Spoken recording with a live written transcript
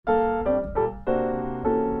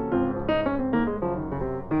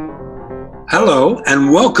Hello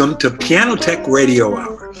and welcome to Piano Tech Radio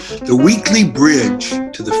Hour, the weekly bridge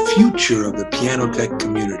to the future of the piano tech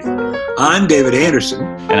community. I'm David Anderson.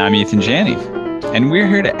 And I'm Ethan Janney. And we're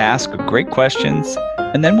here to ask great questions,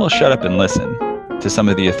 and then we'll shut up and listen to some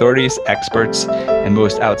of the authorities, experts, and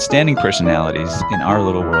most outstanding personalities in our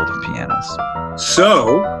little world of pianos.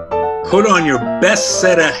 So, put on your best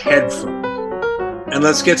set of headphones and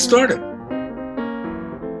let's get started.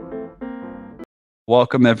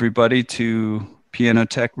 Welcome, everybody, to Piano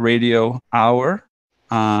Tech Radio Hour.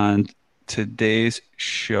 On today's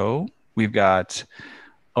show, we've got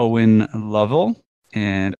Owen Lovell,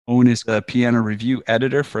 and Owen is the piano review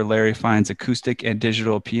editor for Larry Fine's Acoustic and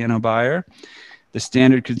Digital Piano Buyer, the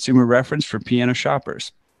standard consumer reference for piano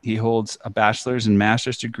shoppers. He holds a bachelor's and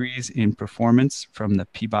master's degrees in performance from the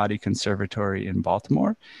Peabody Conservatory in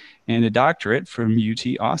Baltimore and a doctorate from UT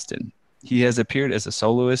Austin. He has appeared as a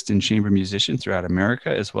soloist and chamber musician throughout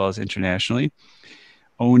America as well as internationally.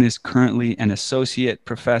 Owen is currently an associate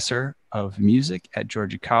professor of music at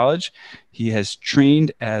Georgia College. He has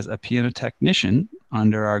trained as a piano technician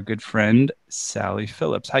under our good friend Sally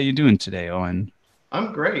Phillips. How you doing today, Owen?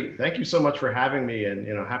 I'm great. Thank you so much for having me, and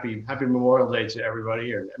happy Memorial Day to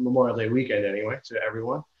everybody, or Memorial Day weekend anyway, to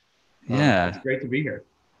everyone. Yeah, it's great to be here.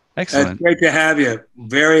 Excellent. It's great to have you.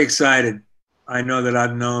 Very excited. I know that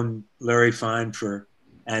I've known Larry Fine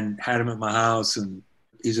and had him at my house, and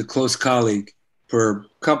he's a close colleague for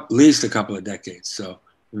at least a couple of decades. So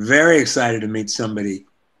very excited to meet somebody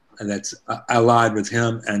that's allied with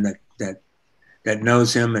him and that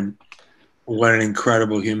knows him, and what an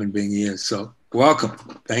incredible human being he is. So welcome.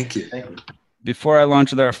 Thank you. Thank you. Before I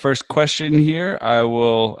launch with our first question here, I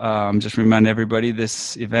will just remind everybody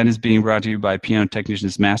this event is being brought to you by Piano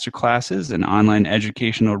Technicians Masterclasses, an online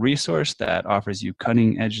educational resource that offers you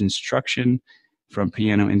cutting-edge instruction from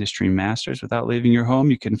piano industry masters without leaving your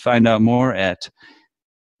home. You can find out more at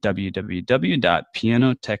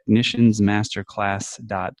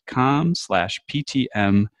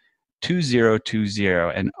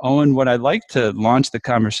www.pianotechniciansmasterclass.com/PTM2020. And Owen, what I'd like to launch the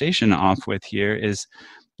conversation off with here is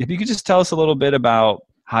if you could just tell us a little bit about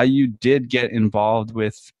how you did get involved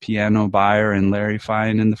with Piano Buyer and Larry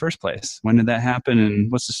Fine in the first place. When did that happen,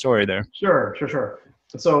 and what's the story there? Sure.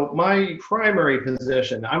 So my primary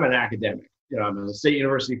position, I'm an academic. I'm a state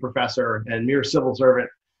university professor and mere civil servant,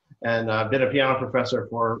 and I've been a piano professor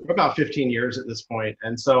for about 15 years at this point.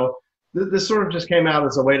 And so this sort of just came out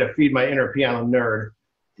as a way to feed my inner piano nerd.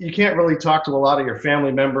 You can't really talk to a lot of your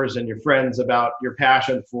family members and your friends about your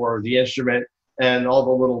passion for the instrument and all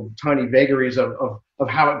the little tiny vagaries of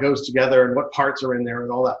how it goes together and what parts are in there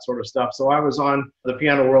and all that sort of stuff. So I was on the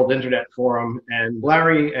Piano World Internet Forum, and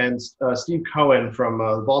Larry and Steve Cohen from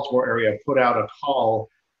the Baltimore area put out a call.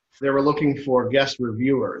 They were looking for guest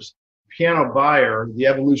reviewers. Piano Buyer, the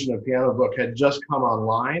evolution of piano book, had just come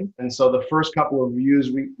online. And so the first couple of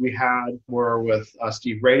reviews we had were with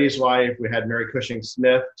Steve Brady's wife. We had Mary Cushing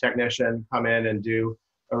Smith, technician, come in and do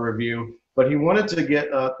a review. But he wanted to get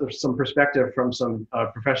some perspective from some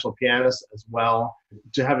professional pianists as well,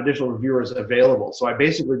 to have additional reviewers available. So I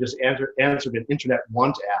basically just answered an internet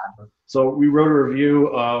want ad. So we wrote a review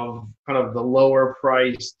of kind of the lower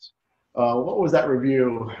priced, what was that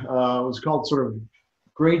review? It was called sort of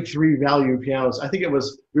grade 3 value pianos. I think we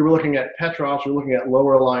were looking at Petrovs, we were looking at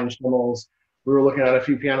lower line Schimmels, we were looking at a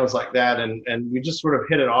few pianos like that, and we just sort of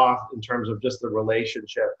hit it off in terms of just the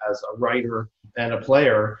relationship as a writer and a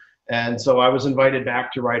player. And so I was invited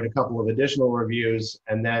back to write a couple of additional reviews,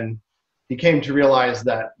 and then he came to realize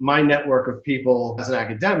that my network of people as an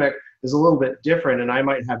academic is a little bit different, and I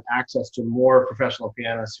might have access to more professional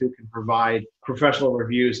pianists who can provide professional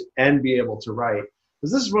reviews and be able to write.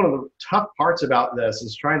 Because this is one of the tough parts about this,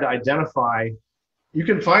 is trying to identify. You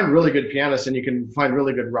can find really good pianists and you can find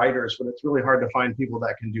really good writers, but it's really hard to find people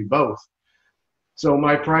that can do both. So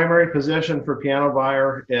my primary position for Piano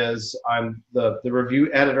Buyer is I'm the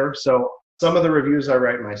review editor. So some of the reviews I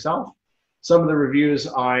write myself. Some of the reviews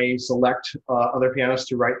I select other pianists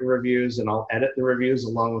to write the reviews, and I'll edit the reviews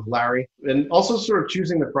along with Larry. And also sort of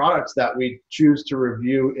choosing the products that we choose to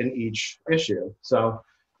review in each issue. So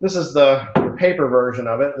this is the paper version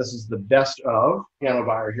of it. This is the best of Piano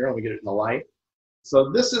Buyer here. Let me get it in the light.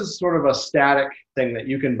 So this is sort of a static thing that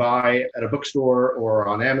you can buy at a bookstore or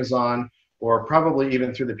on Amazon, or probably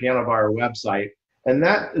even through the Piano Buyer website. And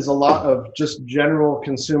that is a lot of just general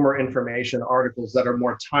consumer information articles that are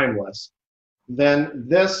more timeless. Then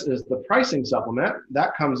this is the pricing supplement.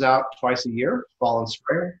 That comes out twice a year, fall and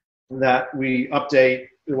spring, that we update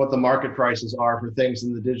what the market prices are for things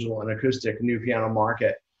in the digital and acoustic new piano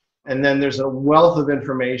market. And then there's a wealth of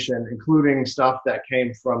information, including stuff that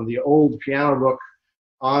came from the old piano book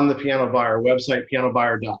on the Piano Buyer website,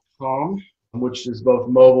 pianobuyer.com, which is both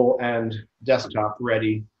mobile and desktop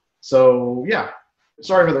ready. So yeah,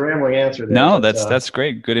 sorry for the rambling answer there. No, that's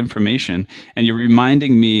great. Good information. And you're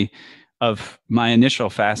reminding me of my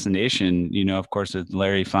initial fascination, of course, with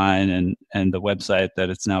Larry Fine and the website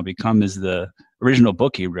that it's now become is the original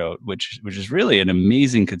book he wrote, which is really an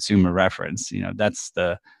amazing consumer reference. That's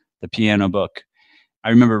the piano book. I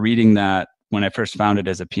remember reading that when I first found it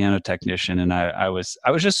as a piano technician, and I was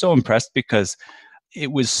just so impressed because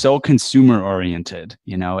it was so consumer oriented.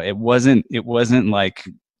 It wasn't like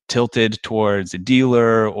tilted towards a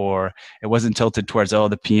dealer, or it wasn't tilted towards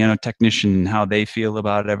the piano technician and how they feel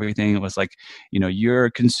about everything. It was like, you're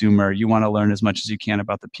a consumer, you want to learn as much as you can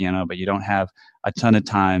about the piano, but you don't have a ton of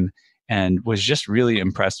time, and was just really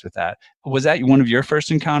impressed with that. Was that one of your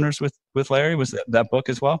first encounters with Larry? Was that book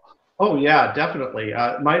as well? Oh yeah, definitely.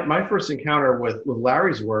 My first encounter with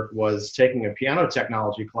Larry's work was taking a piano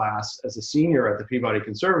technology class as a senior at the Peabody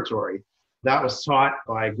Conservatory. That was taught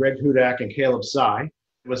by Greg Hudak and Caleb Sy.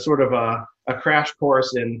 It was sort of a crash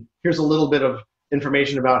course in, here's a little bit of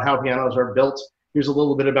information about how pianos are built. Here's a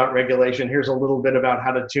little bit about regulation. Here's a little bit about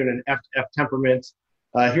how to tune an F temperament.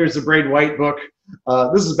 Here's the Braid White book.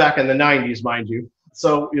 This is back in the 90s, mind you.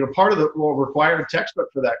 So, part of the required textbook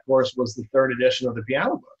for that course was the third edition of the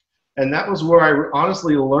piano book. And that was where I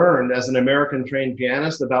honestly learned as an American trained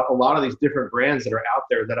pianist about a lot of these different brands that are out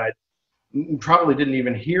there that I probably didn't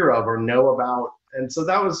even hear of or know about. And so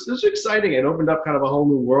it was exciting. It opened up kind of a whole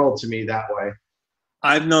new world to me that way.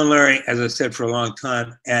 I've known Larry, as I said, for a long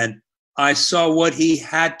time, and I saw what he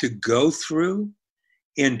had to go through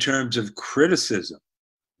in terms of criticism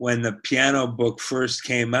when the piano book first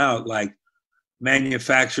came out. Like,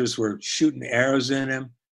 manufacturers were shooting arrows in him.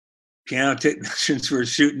 Piano technicians were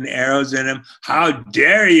shooting arrows in him. How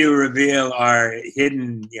dare you reveal our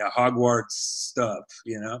hidden Hogwarts stuff,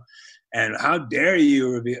 And how dare you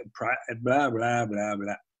reveal blah, blah, blah,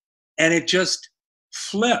 blah. And it just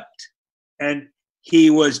flipped. And he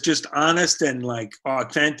was just honest and like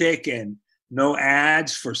authentic and no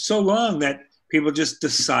ads for so long that people just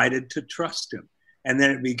decided to trust him. And then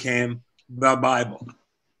it became the Bible.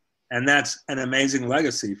 And that's an amazing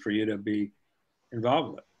legacy for you to be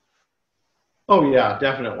involved with. Oh yeah,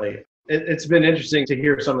 definitely. It's been interesting to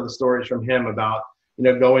hear some of the stories from him about,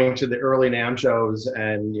 going to the early NAMM shows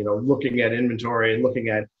and, looking at inventory and looking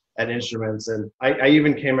at instruments. And I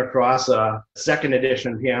even came across a second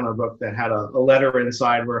edition piano book that had a letter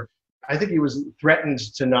inside where I think he was threatened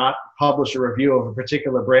to not publish a review of a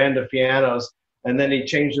particular brand of pianos. And then he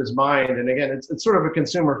changed his mind. And again, it's sort of a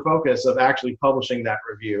consumer focus of actually publishing that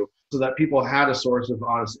review so that people had a source of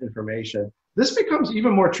honest information. This becomes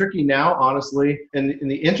even more tricky now, honestly, in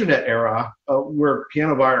the internet era where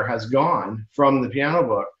Piano Buyer has gone from the piano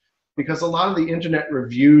book, because a lot of the internet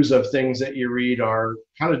reviews of things that you read are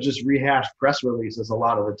kind of just rehashed press releases a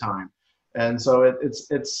lot of the time. And so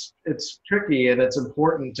it's tricky, and it's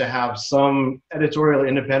important to have some editorial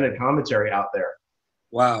independent commentary out there.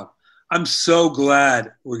 Wow. I'm so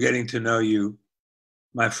glad we're getting to know you,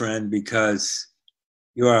 my friend, because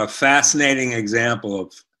you are a fascinating example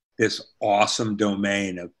of this awesome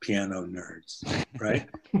domain of piano nerds, right?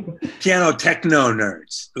 Piano techno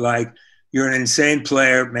nerds. Like, you're an insane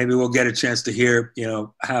player. Maybe we'll get a chance to hear,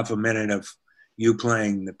 half a minute of you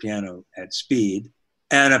playing the piano at speed.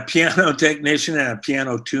 And a piano technician and a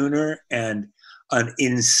piano tuner and an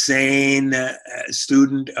insane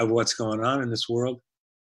student of what's going on in this world.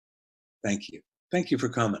 Thank you. Thank you for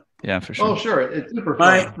coming. Yeah, for sure. Oh, sure. It's super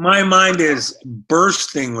fun. My mind is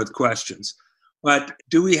bursting with questions. But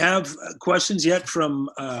do we have questions yet from...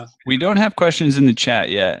 We don't have questions in the chat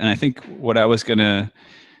yet. And I think what I was going to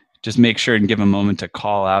just make sure and give a moment to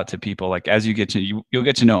call out to people, like, as you get to, you'll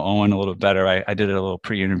get to know Owen a little bit better. I did a little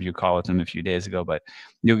pre-interview call with him a few days ago, but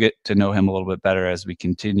you'll get to know him a little bit better as we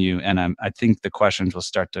continue. And I think the questions will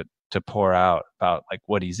start to pour out about like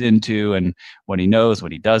what he's into and what he knows,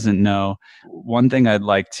 what he doesn't know. One thing I'd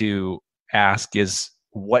like to ask is,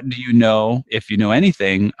 what do you know, if you know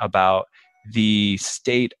anything, about the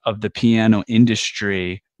state of the piano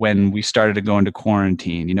industry when we started to go into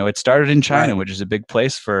quarantine? It started in China, right, which is a big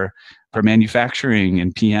place for manufacturing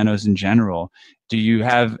and pianos in general. Is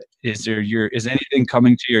anything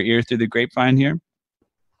coming to your ear through the grapevine here?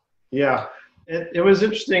 Yeah, it was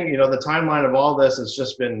interesting. The timeline of all this has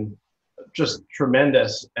just been just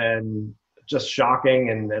tremendous and just shocking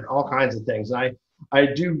and all kinds of things. And I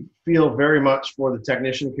do feel very much for the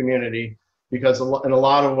technician community, because in a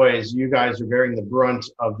lot of ways, you guys are bearing the brunt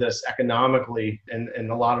of this economically in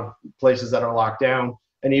a lot of places that are locked down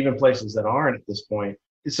and even places that aren't at this point.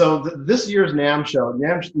 So this year's NAMM show,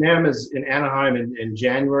 NAMM is in Anaheim in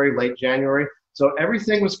January, late January. So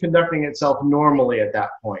everything was conducting itself normally at that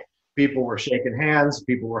point. People were shaking hands,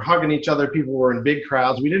 people were hugging each other, people were in big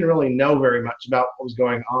crowds. We didn't really know very much about what was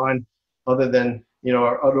going on other than, you know,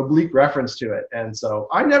 an oblique reference to it. And so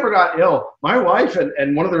I never got ill. My wife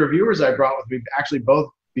and one of the reviewers I brought with me actually both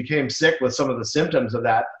became sick with some of the symptoms of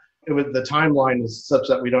that. The timeline is such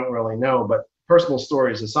that we don't really know, but personal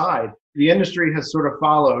stories aside, the industry has sort of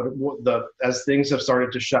followed as things have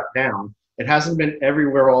started to shut down. It hasn't been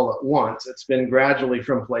everywhere all at once. It's been gradually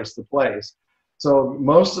from place to place. So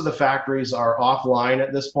most of the factories are offline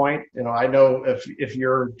at this point. You know, I know if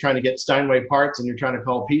you're trying to get Steinway parts and you're trying to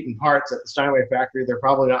call Pete and Parts at the Steinway factory, they're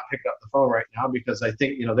probably not picking up the phone right now because I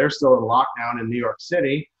think, you know, they're still in lockdown in New York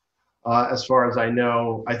City. As far as I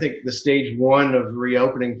know, I think the stage 1 of the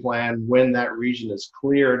reopening plan, when that region is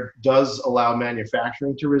cleared, does allow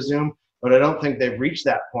manufacturing to resume, but I don't think they've reached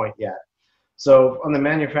that point yet. So on the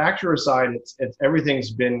manufacturer side, everything's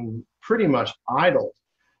been pretty much idle.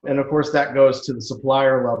 And of course, that goes to the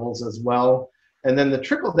supplier levels as well. And then the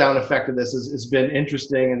trickle-down effect of this has been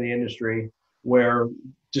interesting in the industry, where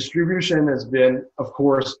distribution has been, of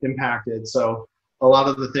course, impacted. So a lot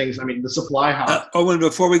of the things, I mean, the supply house. Owen,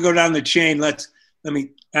 before we go down the chain, let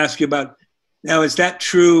me ask you about, now, is that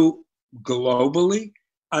true globally?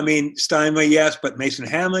 I mean, Steinway, yes, but Mason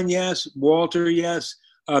Hamlin, yes, Walter, yes,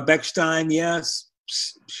 Bechstein, yes,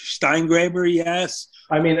 Steingraber, yes.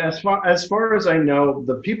 I mean, as far as I know,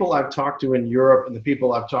 the people I've talked to in Europe and the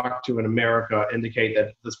people I've talked to in America indicate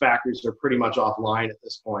that the factories are pretty much offline at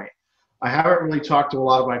this point. I haven't really talked to a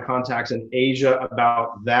lot of my contacts in Asia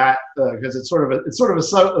about that because it's sort of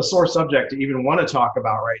a sore subject to even want to talk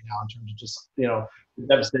about right now in terms of just, you know,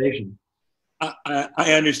 devastation.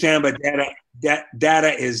 I understand, but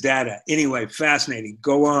data is data. Anyway, fascinating.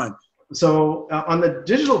 Go on. So on the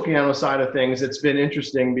digital piano side of things, it's been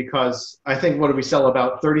interesting because I think what do we sell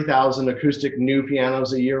about 30,000 acoustic new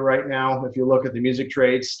pianos a year right now. If you look at the music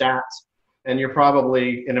trade stats, and you're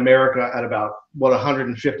probably in America at about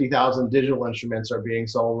 150,000 digital instruments are being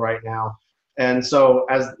sold right now. And so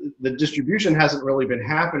as the distribution hasn't really been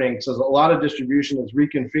happening, so a lot of distribution is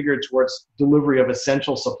reconfigured towards delivery of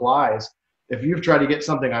essential supplies. If you've tried to get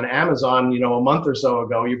something on Amazon, you know, a month or so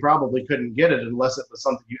ago, you probably couldn't get it unless it was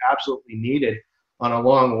something you absolutely needed on a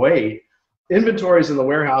long wait. Inventories in the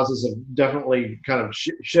warehouses have definitely kind of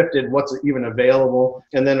shifted what's even available.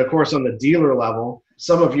 And then, of course, on the dealer level,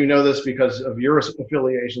 some of you know this because of your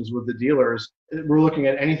affiliations with the dealers. We're looking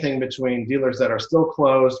at anything between dealers that are still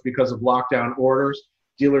closed because of lockdown orders,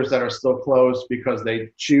 dealers that are still closed because they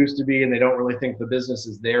choose to be and they don't really think the business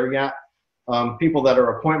is there yet. People that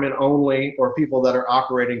are appointment only, or people that are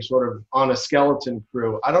operating sort of on a skeleton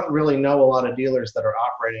crew. I don't really know a lot of dealers that are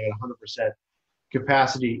operating at 100%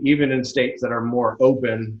 capacity, even in states that are more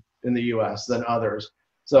open in the US than others.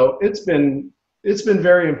 So it's been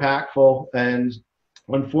very impactful. And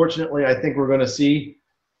unfortunately, I think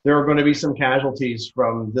there are going to be some casualties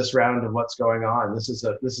from this round of what's going on. This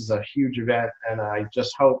is a huge event. And I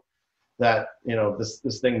just hope that, you know,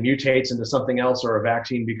 this thing mutates into something else, or a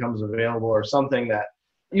vaccine becomes available, or something that,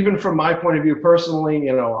 even from my point of view personally,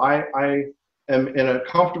 you know, I am in a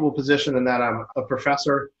comfortable position in that I'm a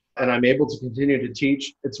professor and I'm able to continue to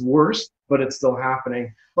teach. It's worse, but it's still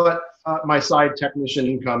happening. But my side technician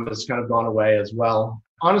income has kind of gone away as well.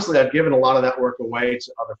 Honestly, I've given a lot of that work away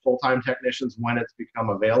to other full-time technicians when it's become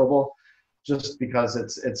available, just because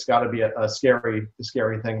it's got to be a scary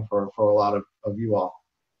thing for a lot of you all.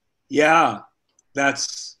 Yeah,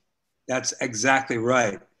 that's exactly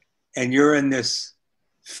right. And you're in this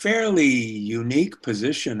fairly unique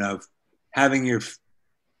position of having your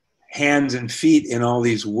hands and feet in all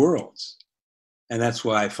these worlds. And that's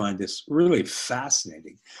why I find this really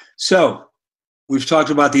fascinating. So we've talked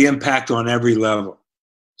about the impact on every level.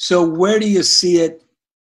 So where do you see it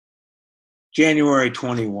January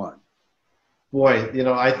 21? Boy, you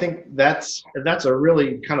know, I think that's a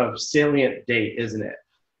really kind of salient date, isn't it?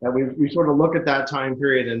 That we sort of look at that time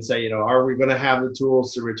period and say, you know, are we going to have the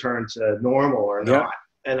tools to return to normal or not? Yep.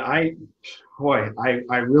 And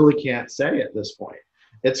I really can't say at this point.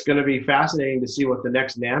 It's going to be fascinating to see what the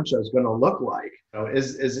next NAMM show is going to look like. You know,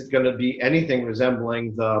 is it going to be anything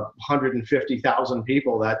resembling the 150,000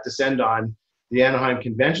 people that descend on the Anaheim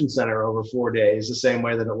Convention Center over 4 days, the same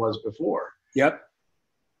way that it was before? Yep.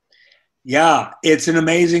 Yeah, it's an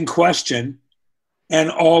amazing question. And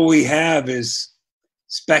all we have is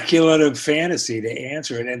speculative fantasy to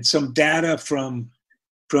answer it, and some data from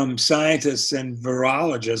scientists and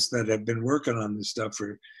virologists that have been working on this stuff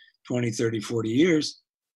for 20, 30, 40 years.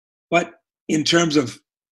 But in terms of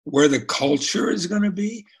where the culture is going to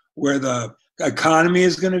be, where the economy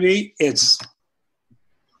is going to be.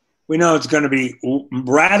 We know it's going to be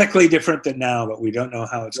radically different than now, but we don't know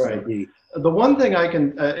how it's going to be. The one thing I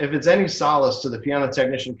can, if it's any solace to the piano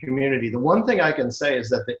technician community, the one thing I can say is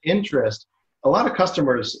that the interest, a lot of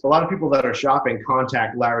customers, a lot of people that are shopping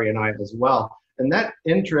contact Larry and I as well. And that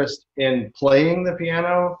interest in playing the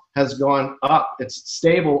piano has gone up. It's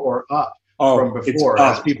stable or up from before,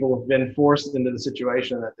 as people have been forced into the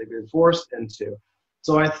situation that they've been forced into.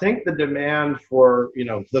 So I think the demand for,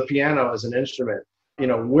 the piano as an instrument,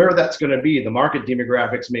 where that's going to be, the market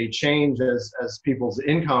demographics may change as people's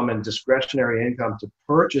income and discretionary income to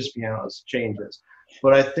purchase pianos changes.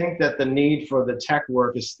 But I think that the need for the tech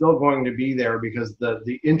work is still going to be there because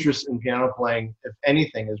the interest in piano playing, if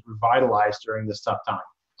anything, is revitalized during this tough time.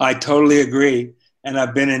 I totally agree. And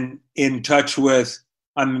I've been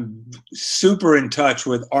I'm super in touch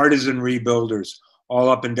with artisan rebuilders all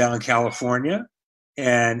up and down California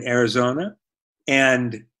and Arizona,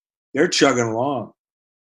 and they're chugging along.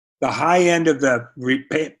 The high end of the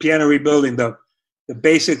piano rebuilding,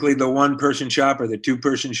 basically the one-person shop or the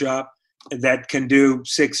two-person shop that can do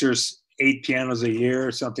 6 or 8 pianos a year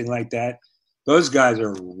or something like that, those guys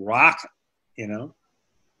are rocking,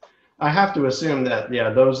 I have to assume that,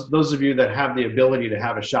 those of you that have the ability to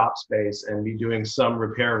have a shop space and be doing some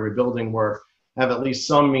repair and rebuilding work have at least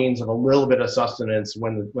some means of a little bit of sustenance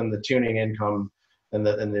when the tuning income and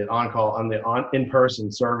the on-call and the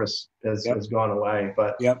in-person service has gone away.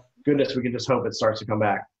 But goodness, we can just hope it starts to come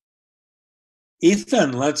back.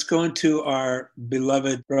 Ethan, let's go into our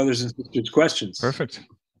beloved brothers and sisters questions. Perfect.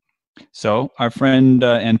 So our friend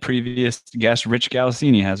and previous guest, Rich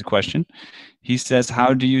Galassini, has a question. He says,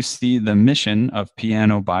 how do you see the mission of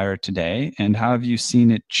Piano Buyer today, and how have you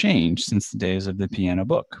seen it change since the days of the piano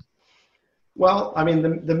book? Well, I mean,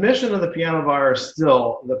 the mission of the Piano Buyer is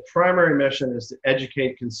still, the primary mission is to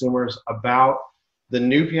educate consumers about the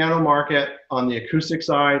new piano market on the acoustic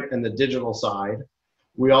side and the digital side.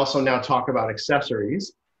 We also now talk about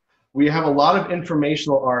accessories. We have a lot of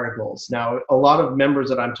informational articles. Now, a lot of members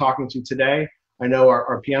that I'm talking to today, I know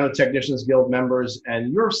are Piano Technicians Guild members,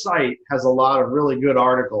 and your site has a lot of really good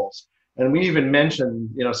articles. And we even mentioned,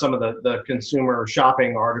 some of the consumer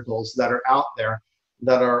shopping articles that are out there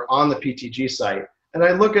that are on the PTG site. And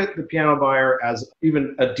I look at the Piano Buyer as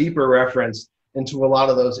even a deeper reference into a lot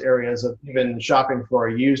of those areas of even shopping for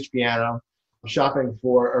a used piano, shopping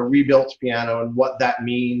for a rebuilt piano and what that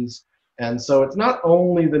means. And so it's not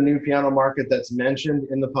only the new piano market that's mentioned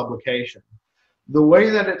in the publication. The way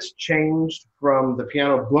that it's changed from the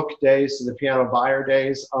piano book days to the Piano Buyer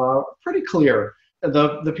days are pretty clear.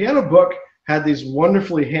 The piano book had these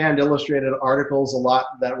wonderfully hand illustrated articles, a lot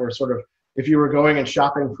that were sort of, if you were going and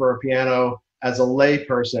shopping for a piano as a lay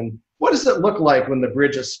person, what does it look like when the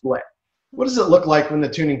bridge is split? What does it look like when the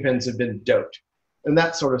tuning pins have been doped? And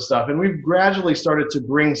that sort of stuff. And we've gradually started to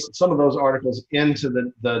bring some of those articles into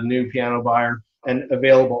the new Piano Buyer and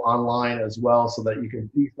available online as well so that you can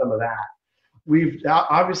see some of that. We've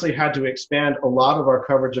obviously had to expand a lot of our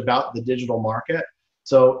coverage about the digital market.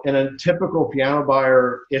 So in a typical Piano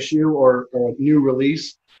Buyer issue or new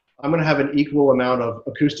release, I'm going to have an equal amount of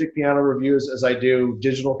acoustic piano reviews as I do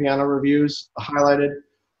digital piano reviews highlighted.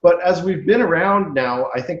 But as we've been around now,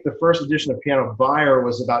 I think the first edition of Piano Buyer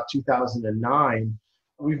was about 2009.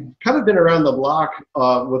 We've kind of been around the block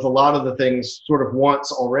with a lot of the things sort of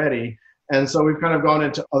once already. And so we've kind of gone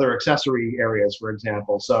into other accessory areas, for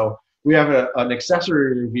example. So we have an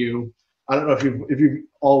accessory review. I don't know if you've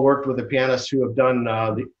all worked with a pianist who have done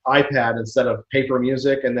the iPad instead of paper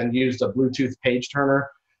music and then used a Bluetooth page turner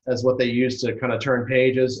as what they use to kind of turn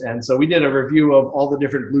pages. And so we did a review of all the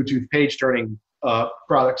different Bluetooth page turning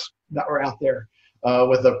products that were out there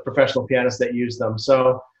with a professional pianist that used them.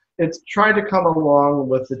 So it's tried to come along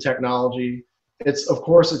with the technology. Of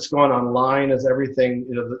course, it's gone online as everything.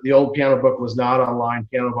 The old piano book was not online.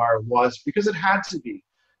 Piano Buyer was, because it had to be.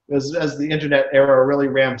 As the internet era really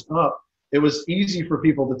ramped up, it was easy for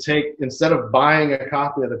people to take, instead of buying a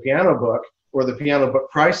copy of the piano book or the piano book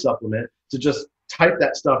price supplement, to just type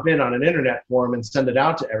that stuff in on an internet form and send it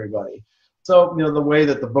out to everybody. So, the way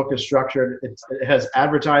that the book is structured, it has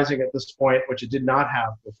advertising at this point, which it did not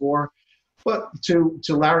have before. But to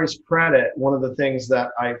Larry's credit, one of the things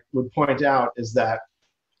that I would point out is that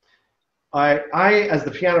I, as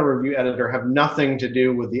the piano review editor, have nothing to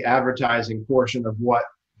do with the advertising portion of what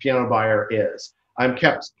Piano Buyer is. I'm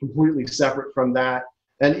kept completely separate from that.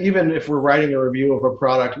 And even if we're writing a review of a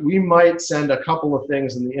product, we might send a couple of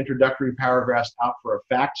things in the introductory paragraphs out for a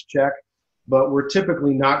fact check, but we're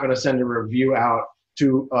typically not going to send a review out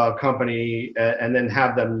to a company and then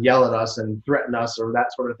have them yell at us and threaten us or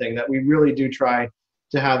that sort of thing, that we really do try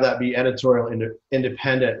to have that be editorial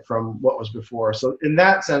independent from what was before. So in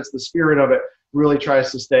that sense, the spirit of it really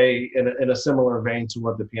tries to stay in a similar vein to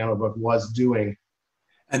what the piano book was doing.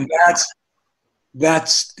 And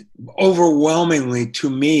that's overwhelmingly, to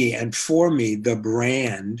me and for me, the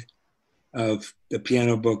brand of the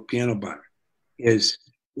piano book, Piano Bar, is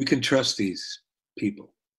we can trust these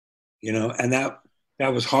people, and that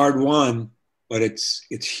was hard won, but it's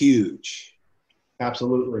huge.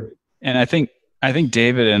 Absolutely. And I think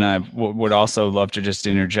David and I would also love to just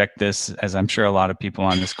interject this, as I'm sure a lot of people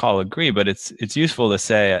on this call agree, but it's useful to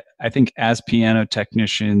say, I think as piano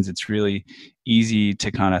technicians, it's really easy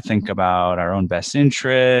to kind of think about our own best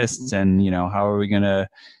interests and, how are we going to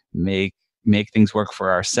make things work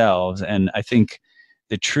for ourselves. And I think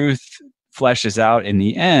the truth fleshes out in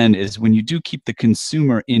the end is when you do keep the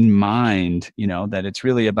consumer in mind, that it's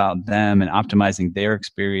really about them and optimizing their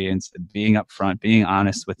experience, being upfront, being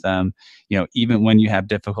honest with them, even when you have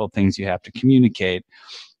difficult things you have to communicate,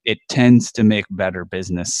 it tends to make better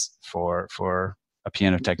business for a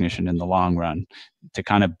piano technician in the long run, to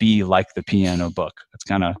kind of be like the piano book.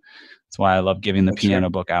 That's why I love giving the piano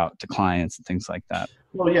book out to clients and things like that.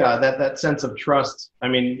 Well, yeah, that sense of trust. I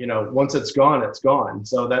mean, once it's gone, it's gone.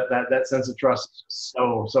 So that sense of trust is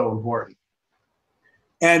so important.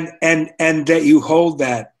 And that you hold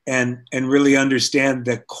that and really understand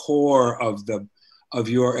the core of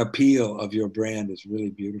your appeal of your brand is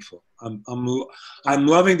really beautiful. I'm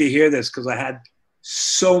loving to hear this, because I had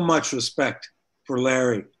so much respect for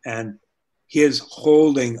Larry and his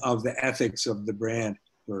holding of the ethics of the brand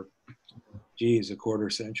for a quarter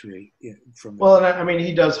century. Well, and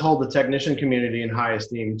he does hold the technician community in high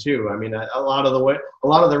esteem too. I mean, a lot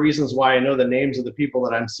of the reasons why I know the names of the people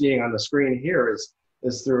that I'm seeing on the screen here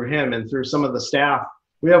is through him and through some of the staff.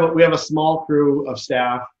 We have a small crew of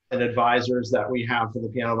staff and advisors that we have for the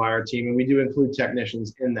piano buyer team, and we do include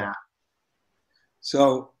technicians in that.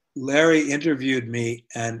 So Larry interviewed me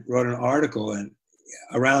and wrote an article, and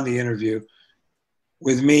around the interview,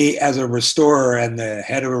 with me as a restorer and the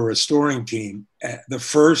head of a restoring team, the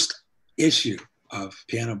first issue of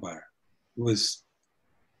Piano Buyer was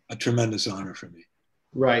a tremendous honor for me.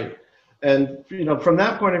 Right. And, from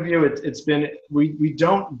that point of view, it's been, we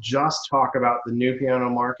don't just talk about the new piano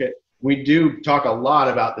market. We do talk a lot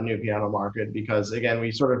about the new piano market because, again,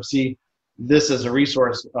 we sort of see this as a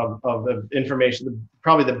resource of information,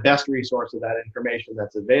 probably the best resource of that information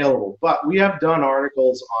that's available. But we have done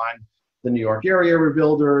articles on the New York area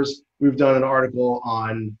rebuilders. We've done an article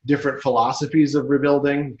on different philosophies of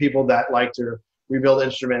rebuilding, people that like to rebuild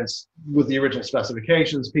instruments with the original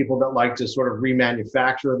specifications, people that like to sort of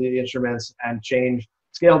remanufacture the instruments and change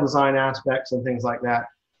scale design aspects and things like that.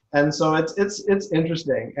 And so it's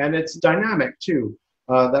interesting, and it's dynamic too,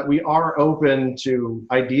 that we are open to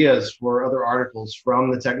ideas for other articles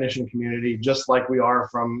from the technician community, just like we are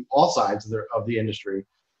from all sides of the industry.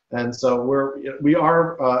 And so we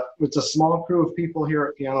are it's a small crew of people here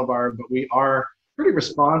at Piano Bar, but we are pretty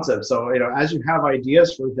responsive. So, as you have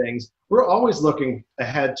ideas for things, we're always looking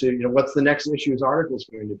ahead to, what's the next issue's article is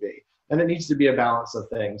going to be. And it needs to be a balance of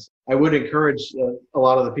things. I would encourage a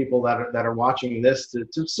lot of the people that are watching this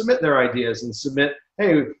to submit their ideas and submit,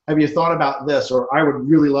 hey, have you thought about this? Or I would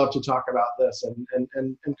really love to talk about this,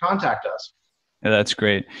 and contact us. Yeah, that's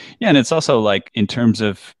great. Yeah, and it's also like in terms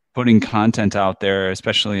of putting content out there,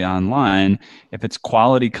 especially online, if it's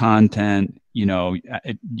quality content,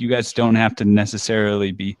 you guys don't have to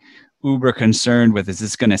necessarily be uber concerned with, is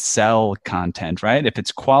this going to sell content, right? If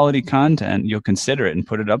it's quality content, you'll consider it and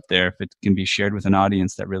put it up there if it can be shared with an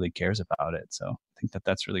audience that really cares about it. So I think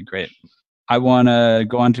that's really great. I want to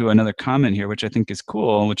go on to another comment here, which I think is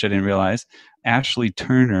cool, which I didn't realize. Ashley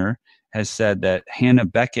Turner has said that Hannah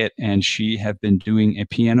Beckett and she have been doing a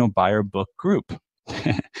piano buyer book group.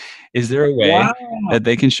 Is there a way that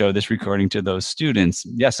they can show this recording to those students?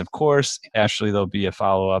 Yes, of course. Ashley, there'll be a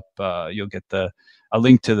follow-up. You'll get a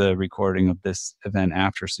link to the recording of this event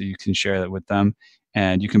after, so you can share that with them.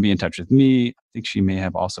 And you can be in touch with me. I think she may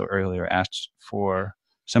have also earlier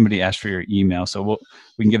somebody asked for your email. So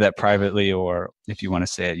we can give that privately, or if you want to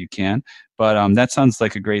say it, you can. But that sounds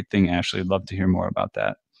like a great thing, Ashley. I'd love to hear more about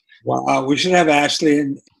that. Wow, we should have Ashley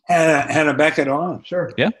and Hannah Beckett on.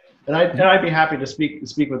 Sure. Yeah. And I'd be happy to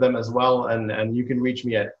speak with them as well. And you can reach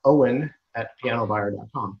me at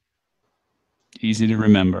owen@pianobuyer.com. Easy to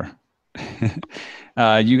remember.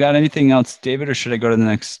 You got anything else, David, or should I go to the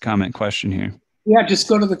next comment question here? Yeah, just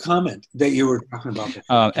go to the comment that you were talking about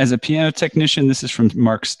before. As a piano technician, this is from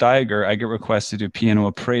Mark Steiger. I get requests to do piano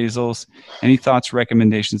appraisals. Any thoughts,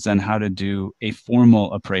 recommendations on how to do a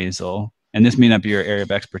formal appraisal? And this may not be your area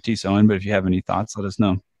of expertise, Owen, but if you have any thoughts, let us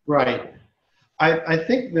know. Right. I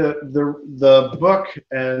think the book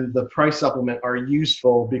and the price supplement are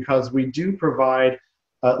useful because we do provide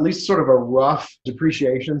at least sort of a rough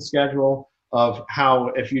depreciation schedule of how,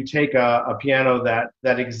 if you take a piano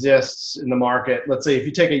that exists in the market, let's say if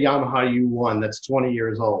you take a Yamaha U1 that's 20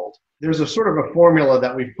 years old, there's a sort of a formula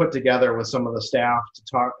that we've put together with some of the staff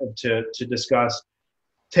to discuss.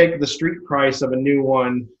 Take the street price of a new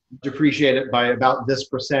one, depreciate it by about this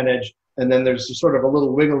percentage, and then there's sort of a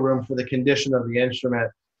little wiggle room for the condition of the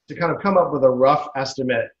instrument to kind of come up with a rough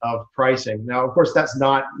estimate of pricing. Now, of course, that's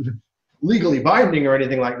not legally binding or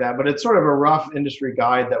anything like that, but it's sort of a rough industry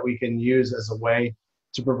guide that we can use as a way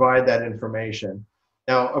to provide that information.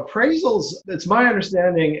 Now, appraisals, it's my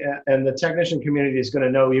understanding, and the technician community is going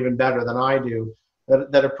to know even better than I do,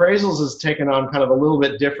 that appraisals has taken on kind of a little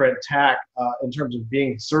bit different tack in terms of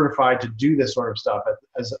being certified to do this sort of stuff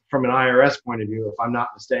as from an IRS point of view, if I'm not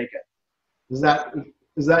mistaken. Is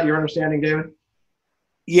that your understanding, David?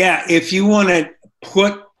 Yeah, if you want to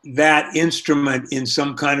put that instrument in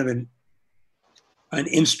some kind of an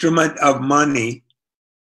instrument of money,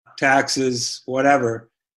 taxes, whatever,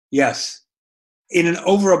 yes. In an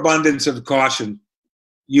overabundance of caution,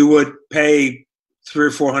 you would pay $300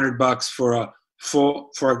 or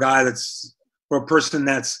 $400 for a person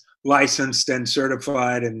that's licensed and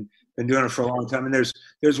certified and been doing it for a long time. And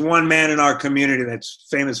there's one man in our community that's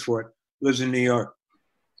famous for it, lives in New York.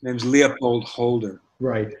 His name's Leopold Holder.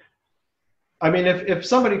 Right. I mean, if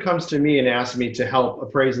somebody comes to me and asks me to help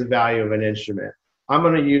appraise the value of an instrument, I'm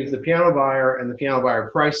going to use the Piano Buyer and the Piano Buyer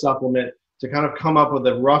price supplement to kind of come up with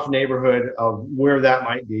a rough neighborhood of where that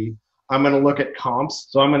might be. I'm going to look at comps.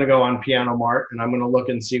 So I'm going to go on Piano Mart and I'm going to look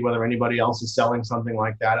and see whether anybody else is selling something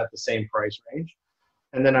like that at the same price range.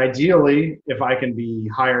 And then ideally, if I can be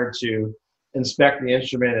hired to inspect the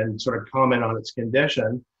instrument and sort of comment on its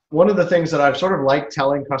condition, one of the things that I've sort of liked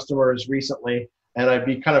telling customers recently, and I'd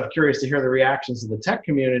be kind of curious to hear the reactions of the tech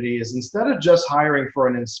community, is instead of just hiring for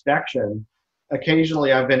an inspection,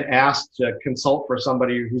 occasionally I've been asked to consult for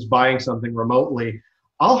somebody who's buying something remotely.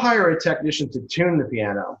 I'll hire a technician to tune the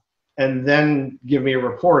piano and then give me a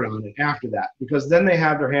report on it after that, because then they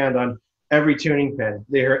have their hand on every tuning pin.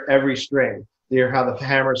 They hear every string. They hear how the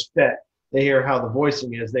hammers fit. They hear how the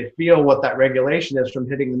voicing is. They feel what that regulation is from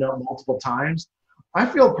hitting the note multiple times. I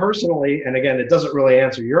feel personally, and again, it doesn't really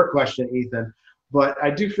answer your question, Ethan, but I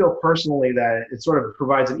do feel personally that it sort of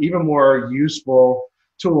provides an even more useful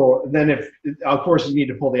tool than if, of course, you need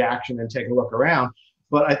to pull the action and take a look around.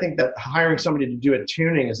 But I think that hiring somebody to do a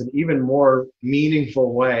tuning is an even more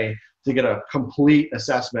meaningful way to get a complete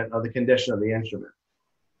assessment of the condition of the instrument.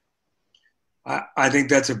 I think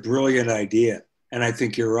that's a brilliant idea. And I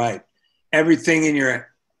think you're right. Everything in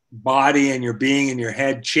your body and your being and your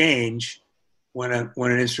head change when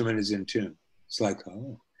an instrument is in tune. It's like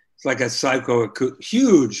a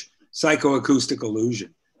huge psychoacoustic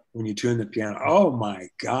illusion when you tune the piano. Oh my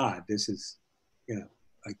God, this is,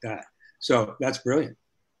 like that. So that's brilliant.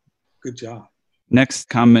 Good job. Next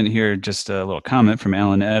comment here, just a little comment from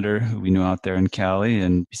Alan Eder, who we knew out there in Cali.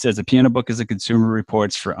 And he says, a piano book is a consumer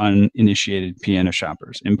reports for uninitiated piano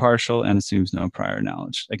shoppers, impartial and assumes no prior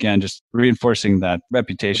knowledge. Again, just reinforcing that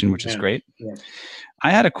reputation, which is great. Yeah. I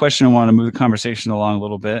had a question. I want to move the conversation along a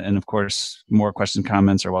little bit. And of course, more questions,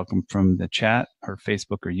 comments are welcome from the chat or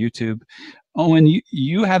Facebook or YouTube. Owen,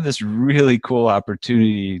 you have this really cool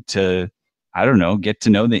opportunity to, I don't know, get to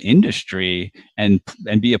know the industry and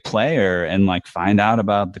be a player and like find out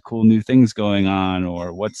about the cool new things going on,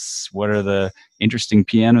 or what are the interesting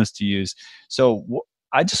pianos to use. So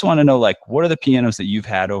I just want to know, like, what are the pianos that you've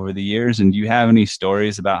had over the years? And do you have any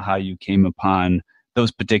stories about how you came upon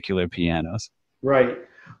those particular pianos? Right.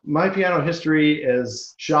 My piano history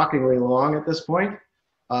is shockingly long at this point.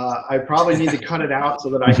 I probably need to cut it out so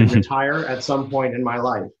that I can retire at some point in my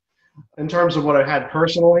life. In terms of what I had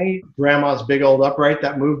personally, Grandma's big old upright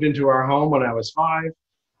that moved into our home when I was 5.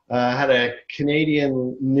 I had a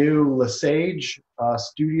Canadian new Lesage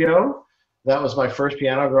Studio. That was my first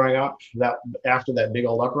piano growing up. After that big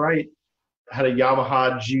old upright, I had a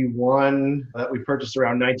Yamaha G1 that we purchased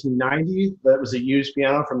around 1990. That was a used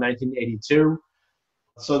piano from 1982.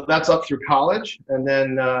 So that's up through college. And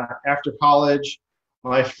then after college,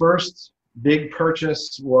 my first big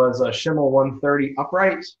purchase was a Schimmel 130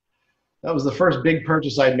 upright. That was the first big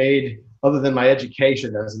purchase I made other than my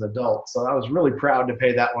education as an adult. So I was really proud to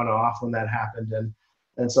pay that one off when that happened. And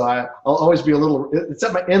And so I'll always be it's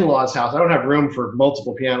at my in-laws' house. I don't have room for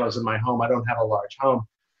multiple pianos in my home. I don't have a large home.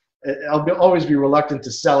 Always be reluctant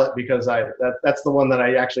to sell it because that's the one that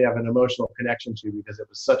I actually have an emotional connection to because it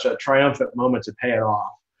was such a triumphant moment to pay it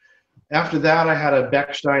off. After that, I had a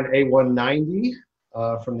Bechstein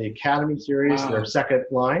A190 from the Academy series, their second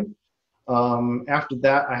line. After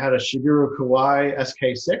that, I had a Shigeru Kawai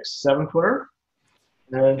SK6 7-footer.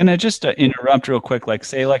 Can I just interrupt real quick? Like,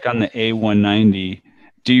 say, like on the A190,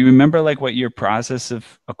 do you remember like what your process of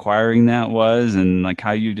acquiring that was, and like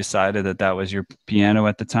how you decided that that was your piano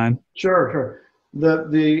at the time? Sure.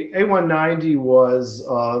 The A190 was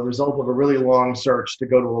a result of a really long search to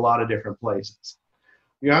go to a lot of different places.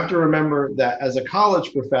 You have to remember that as a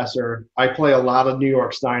college professor, I play a lot of New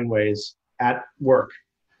York Steinways at work.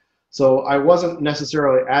 So I wasn't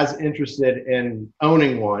necessarily as interested in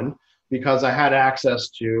owning one because I had access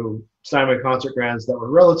to Steinway concert grands that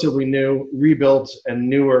were relatively new, rebuilt and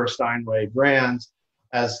newer Steinway grands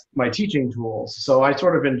as my teaching tools. So I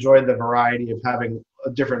sort of enjoyed the variety of having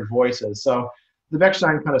different voices. So the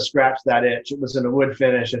Bechstein kind of scratched that itch. It was in a wood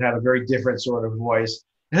finish. It had a very different sort of voice.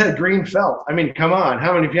 It had green felt. I mean, come on,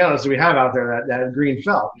 how many pianos do we have out there that had green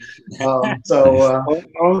felt?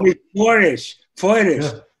 Only four-ish.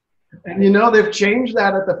 Yeah. And they've changed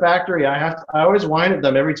that at the factory. I always whine at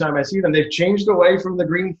them every time I see them. They've changed away from the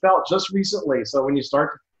green felt just recently. So when you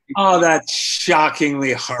start, that's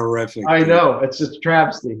shockingly horrific. I know, it's just a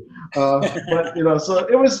travesty. But so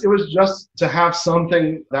it was just to have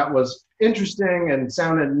something that was interesting and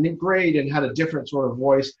sounded great and had a different sort of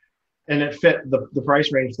voice. And it fit the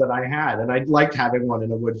price range that I had. And I liked having one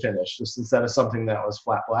in a wood finish just instead of something that was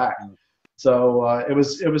flat black. So it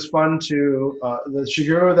was fun to, the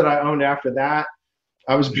Shigeru that I owned after that,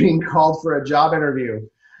 I was being called for a job interview.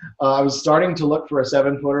 I was starting to look for a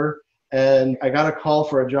 7-footer and I got a call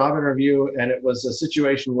for a job interview, and it was a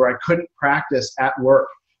situation where I couldn't practice at work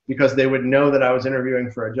because they would know that I was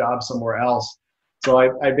interviewing for a job somewhere else. So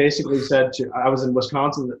I basically said I was in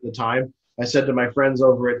Wisconsin at the time. I said to my friends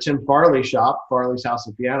over at Tim Farley's shop, Farley's House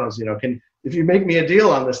of Pianos, if you make me a deal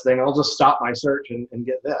on this thing, I'll just stop my search and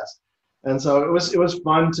get this. And so it was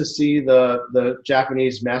fun to see the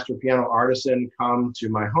Japanese master piano artisan come to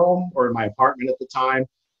my home or my apartment at the time.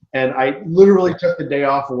 And I literally took the day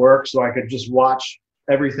off of work so I could just watch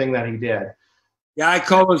everything that he did. Yeah, I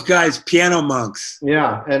call those guys piano monks.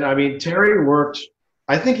 Yeah. And I mean, Terry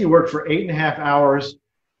I think he worked for 8.5 hours.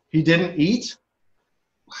 He didn't eat.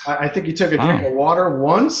 I think he took a drink of water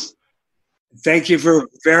once. Thank you for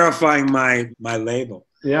verifying my label.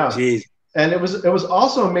 Yeah. Jeez. And it was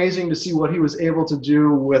also amazing to see what he was able to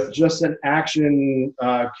do with just an action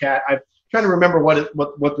cat. I'm trying to remember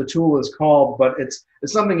what the tool is called, but it's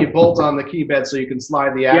something you bolt on the key bed so you can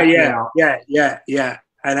slide the action out. Yeah.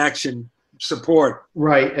 An action support.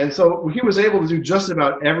 Right. And so he was able to do just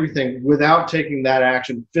about everything without taking that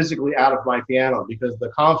action physically out of my piano because the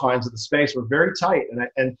confines of the space were very tight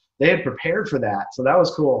and they had prepared for that. So that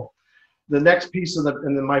was cool. The next piece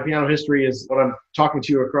in my piano history is what I'm talking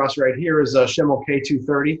to you across right here is a Schemmel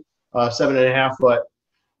K230, 7.5 foot.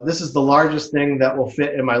 This is the largest thing that will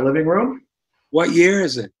fit in my living room. What year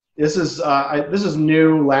is it? This is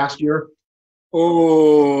new last year.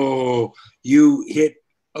 Oh, you hit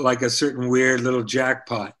like a certain weird little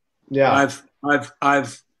jackpot. Yeah.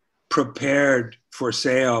 I've prepared for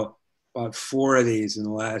sale about 4 of these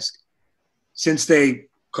since they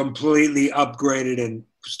completely upgraded and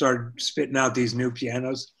started spitting out these new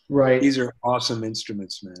pianos. Right. These are awesome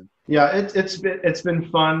instruments, man. Yeah, it's been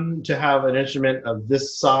fun to have an instrument of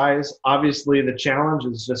this size. Obviously, the challenge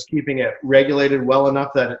is just keeping it regulated well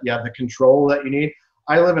enough that you have the control that you need.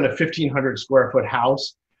 I live in a 1,500 square foot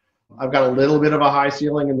house. I've got a little bit of a high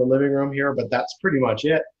ceiling in the living room here, but that's pretty much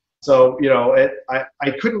it. So,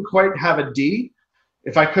 I couldn't quite have a D.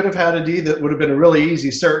 If I could have had a D, that would have been a really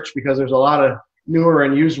easy search because there's a lot of newer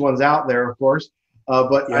and used ones out there, of course.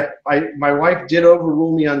 But yeah. My wife did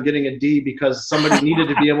overrule me on getting a D because somebody needed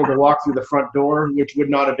to be able to walk through the front door, which would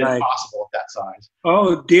not have been possible at that size.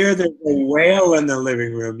 Oh, dear, there's a whale in the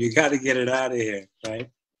living room. You got to get it out of here, right?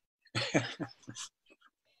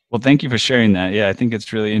 Well, thank you for sharing that. Yeah, I think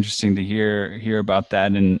it's really interesting to hear about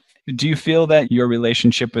that. And do you feel that your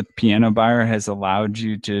relationship with Piano Buyer has allowed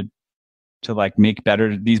you to like make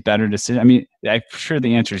these better decisions? I mean, I'm sure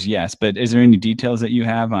the answer is yes, but is there any details that you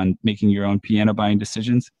have on making your own piano buying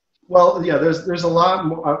decisions? Well, yeah, there's a lot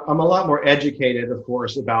more. I'm a lot more educated, of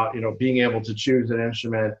course, about being able to choose an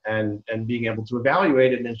instrument and being able to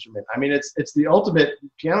evaluate an instrument. I mean, it's the ultimate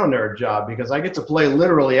piano nerd job because I get to play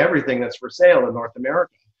literally everything that's for sale in North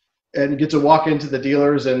America, and get to walk into the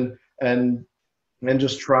dealers and and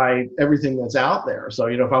just try everything that's out there. So,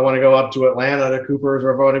 you know, if I want to go up to Atlanta to Cooper's,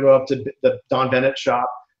 or if I want to go up to the Don Bennett shop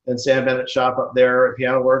and Sam Bennett shop up there at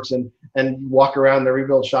Piano Works and walk around the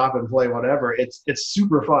rebuild shop and play whatever, it's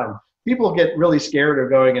super fun. People get really scared of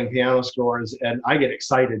going in piano stores, and I get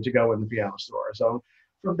excited to go in the piano store. So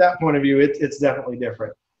from that point of view, it's definitely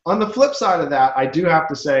different. On the flip side of that, I do have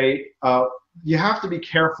to say, you have to be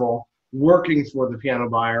careful working for the piano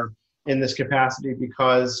buyer in this capacity,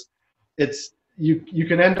 because you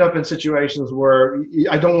can end up in situations where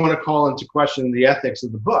I don't want to call into question the ethics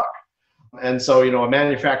of the book. And so, you know, a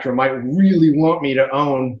manufacturer might really want me to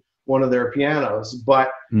own one of their pianos,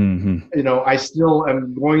 but you know, I still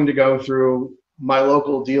am going to go through my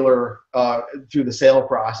local dealer through the sale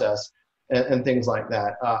process and things like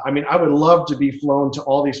that. I mean, I would love to be flown to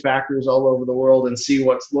all these factories all over the world and see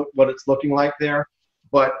what it's looking like there,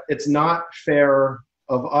 but it's not fair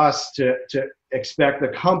of us to expect the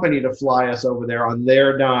company to fly us over there on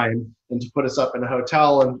their dime and to put us up in a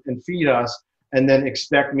hotel and feed us, and then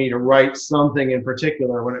expect me to write something in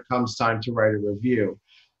particular when it comes time to write a review.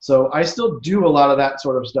 So I still do a lot of that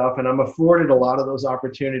sort of stuff, and I'm afforded a lot of those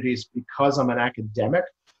opportunities because I'm an academic.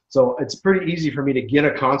 So it's pretty easy for me to get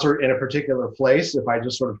a concert in a particular place if I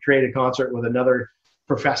just sort of trade a concert with another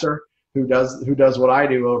professor who does what I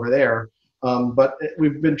do over there. But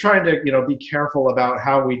we've been trying to, you know, be careful about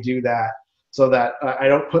how we do that, so that I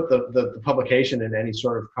don't put the publication in any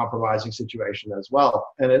sort of compromising situation as well.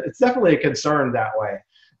 And it's definitely a concern that way.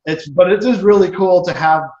 But it is really cool to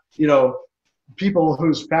have, you know, people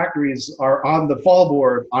whose factories are on the fall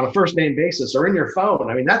board on a first name basis or in your phone.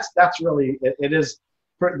 I mean, that's really, it is,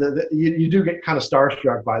 you do get kind of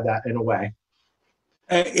starstruck by that in a way.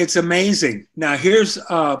 It's amazing. Now here's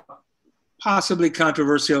a possibly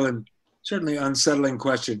controversial and certainly unsettling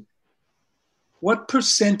question. What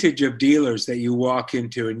percentage of dealers that you walk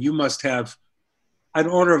into, and you must have an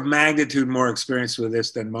order of magnitude more experience with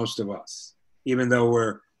this than most of us, even though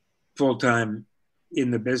we're full-time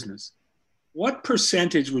in the business, what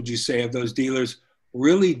percentage would you say of those dealers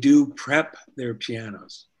really do prep their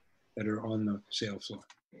pianos that are on the sale floor?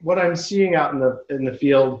 What I'm seeing out in the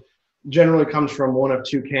field generally comes from one of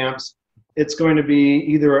two camps. It's going to be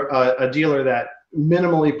either a dealer that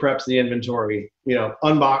minimally preps the inventory, you know,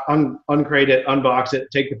 uncrate it, unbox it,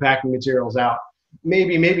 take the packing materials out,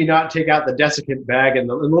 maybe not take out the desiccant bag and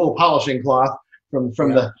the little polishing cloth from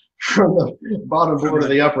the bottom board of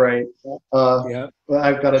the upright.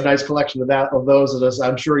 I've got a nice collection of those, as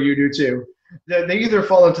I'm sure you do too. They either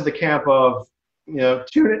fall into the camp of, you know,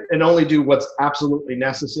 tune it and only do what's absolutely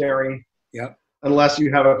necessary. Unless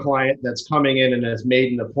you have a client that's coming in and has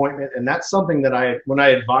made an appointment. And that's something that when I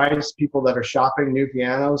advise people that are shopping new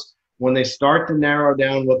pianos, when they start to narrow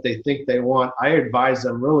down what they think they want, I advise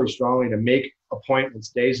them really strongly to make appointments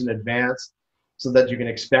days in advance, so that you can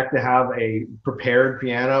expect to have a prepared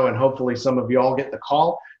piano, and hopefully some of you all get the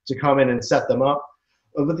call to come in and set them up.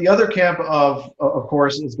 But the other camp of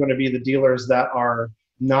course, is going to be the dealers that are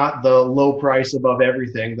not the low price above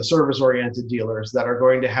everything, the service-oriented dealers that are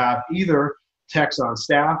going to have either techs on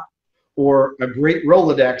staff or a great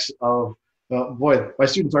Rolodex of, boy, my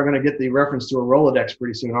students are going to get the reference to a Rolodex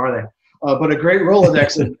pretty soon, are they? But a great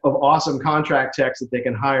Rolodex of awesome contract techs that they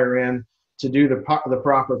can hire in to do the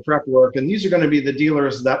proper prep work. And these are going to be the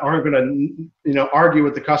dealers that aren't going to, you know, argue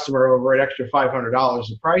with the customer over an extra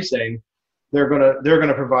 $500 of pricing. They're going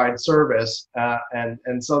to provide service,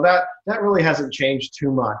 and so that really hasn't changed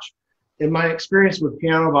too much. In my experience with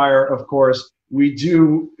Piano Buyer, of course, we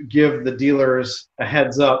do give the dealers a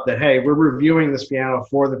heads up that, hey, we're reviewing this piano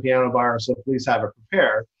for the piano buyer, so please have it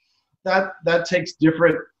prepared. That takes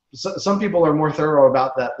different. Some people are more thorough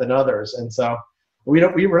about that than others, and so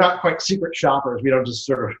we're not quite secret shoppers. We don't just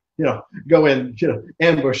sort of, you know, go in, you know,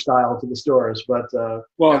 ambush style to the stores. But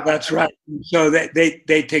well, that's right. So they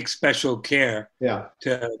take special care,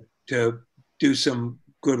 to do some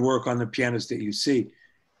good work on the pianos that you see.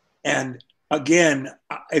 And again,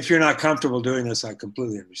 if you're not comfortable doing this, I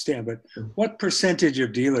completely understand. But what percentage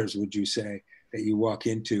of dealers would you say that you walk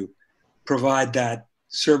into provide that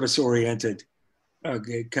service-oriented,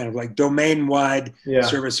 kind of like domain-wide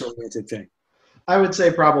service-oriented thing? I would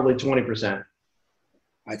say probably 20%.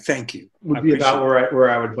 I thank you. Would be about where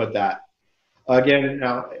I would put that. Again,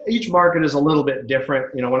 now each market is a little bit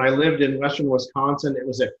different. You know, when I lived in Western Wisconsin, it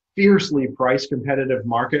was a fiercely price competitive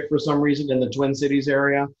market for some reason in the Twin Cities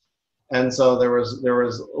area. And so there was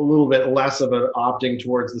a little bit less of an opting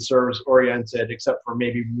towards the service oriented, except for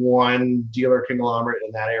maybe one dealer conglomerate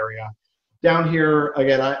in that area. Down here,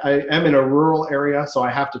 again, I am in a rural area, so I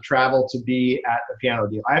have to travel to be at a piano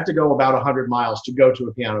dealer. I have to go about 100 miles to go to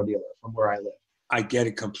a piano dealer from where I live. I get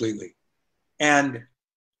it completely. and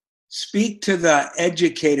speak to the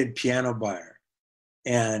educated piano buyer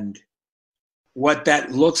and what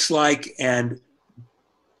that looks like, and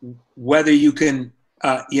whether you can,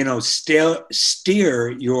 steer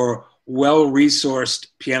your well-resourced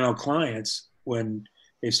piano clients when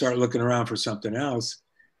they start looking around for something else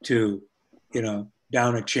to,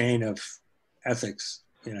 down a chain of ethics,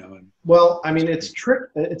 Well, I mean, it's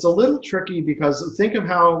a little tricky, because think of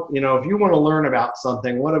how, if you want to learn about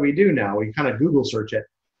something, what do we do now? We kind of Google search it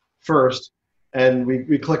first, and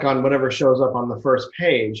we click on whatever shows up on the first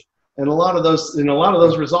page. And a lot of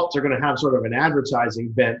those results are going to have sort of an advertising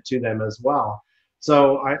bent to them as well.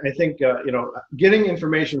 So I think, getting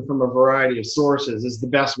information from a variety of sources is the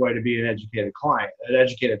best way to be an educated client, an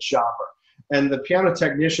educated shopper. And the piano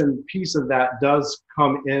technician piece of that does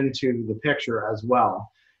come into the picture as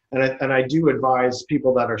well. And I do advise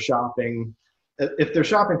people that are shopping, if they're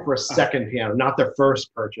shopping for a second piano, not their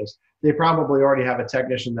first purchase, they probably already have a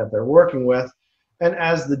technician that they're working with. And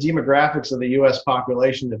as the demographics of the U.S.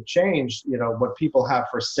 population have changed, what people have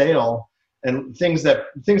for sale and things that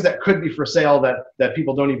could be for sale that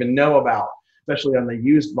people don't even know about, especially on the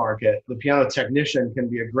used market, the piano technician can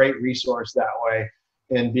be a great resource that way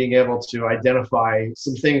in being able to identify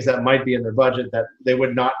some things that might be in their budget that they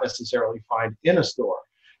would not necessarily find in a store.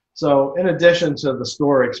 So in addition to the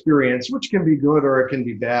store experience, which can be good or it can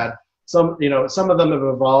be bad, some of them have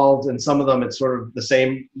evolved, and some of them it's sort of the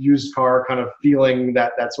same used car kind of feeling,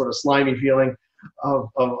 that sort of slimy feeling of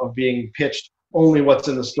being pitched only what's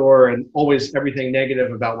in the store and always everything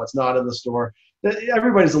negative about what's not in the store.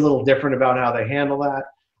 Everybody's a little different about how they handle that.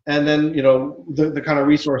 And then, the kind of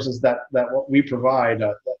resources that what we provide,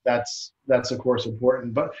 that's of course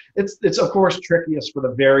important, but it's of course trickiest for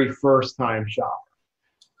the very first time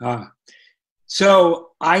shopper.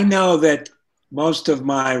 So I know that most of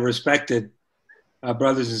my respected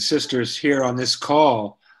brothers and sisters here on this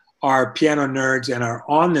call are piano nerds and are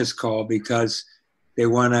on this call because they're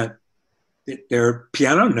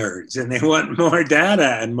piano nerds and they want more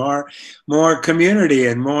data and more community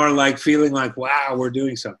and more like feeling like, wow, we're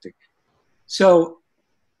doing something. So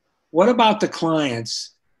what about the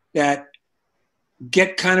clients that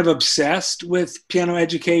get kind of obsessed with piano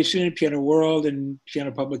education, piano world, and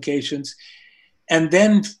piano publications, and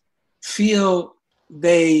then feel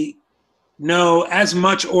they know as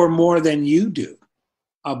much or more than you do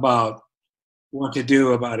about what to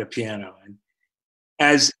do about a piano? And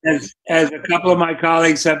as a couple of my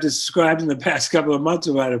colleagues have described in the past couple of months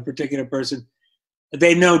about a particular person,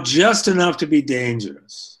 they know just enough to be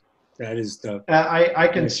dangerous. That is the... I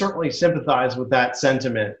can certainly sympathize with that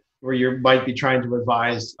sentiment, where you might be trying to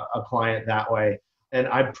advise a client that way. And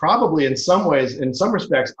I probably, in some ways, in some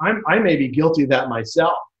respects, I may be guilty of that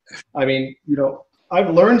myself. I mean, I've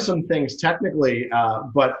learned some things technically,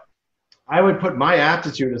 but I would put my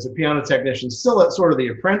aptitude as a piano technician still at sort of the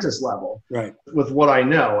apprentice level, right, with what I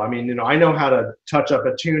know. I mean, I know how to touch up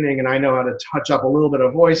a tuning, and I know how to touch up a little bit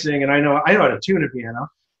of voicing, and I know how to tune a piano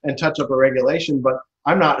and touch up a regulation, but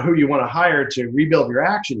I'm not who you want to hire to rebuild your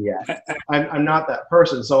action yet. I'm not that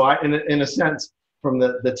person. So in a sense, from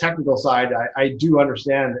the technical side, I do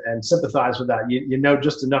understand and sympathize with that. You know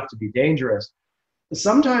just enough to be dangerous.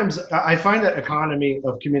 Sometimes I find that economy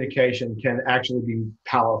of communication can actually be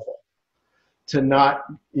powerful. To not,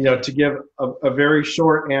 to give a very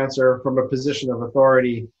short answer from a position of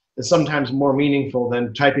authority is sometimes more meaningful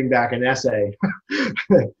than typing back an essay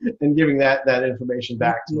and giving that information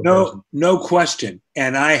back to the person. No question.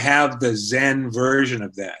 And I have the Zen version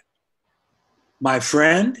of that. My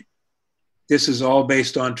friend, this is all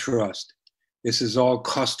based on trust. This is all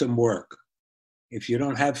custom work. If you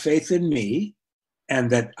don't have faith in me, and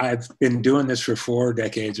that I've been doing this for 4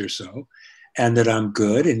 decades or so, and that I'm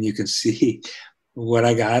good, and you can see what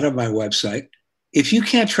I got on my website. If you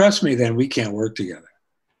can't trust me, then we can't work together.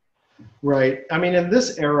 Right. I mean, in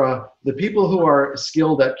this era, the people who are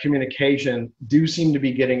skilled at communication do seem to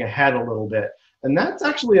be getting ahead a little bit. And that's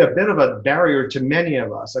actually a bit of a barrier to many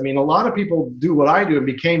of us. I mean, a lot of people do what I do and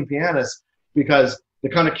became pianists because the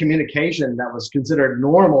kind of communication that was considered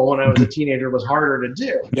normal when I was a teenager was harder to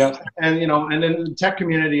do. Yeah. And, and in the tech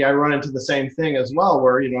community, I run into the same thing as well,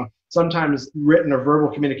 where, sometimes written or verbal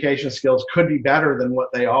communication skills could be better than what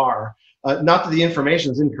they are. Not that the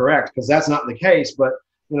information is incorrect, because that's not the case, but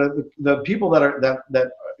the people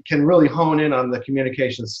that can really hone in on the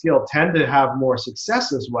communication skill tend to have more success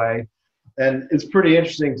this way, and it's pretty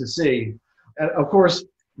interesting to see. And of course,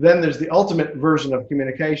 then there's the ultimate version of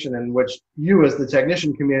communication in which you, as the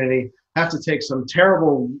technician community, have to take some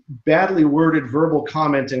terrible, badly worded verbal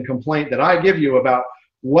comment and complaint that I give you about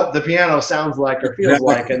what the piano sounds like or feels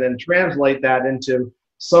like, and then translate that into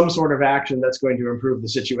some sort of action that's going to improve the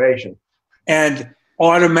situation. And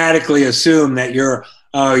automatically assume that you're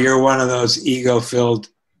one of those ego-filled,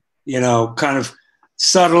 kind of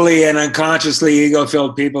subtly and unconsciously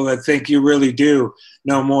ego-filled people that think you really do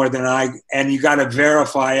know more than and you got to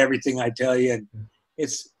verify everything I tell you. And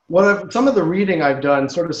it's some of the reading I've done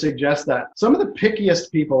sort of suggests that some of the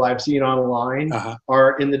pickiest people I've seen online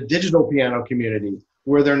are in the digital piano community,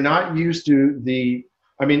 where they're not used to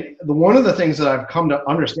one of the things that I've come to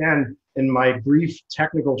understand in my brief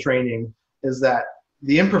technical training is that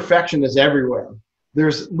the imperfection is everywhere.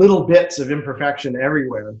 There's little bits of imperfection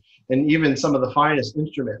everywhere, and even some of the finest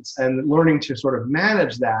instruments, and learning to sort of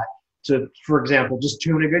manage that to, for example, just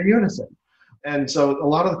tune a good unison. And so a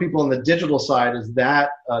lot of the people on the digital side is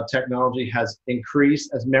that technology has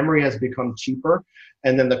increased as memory has become cheaper,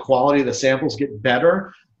 and then the quality of the samples get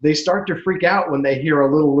better. They start to freak out when they hear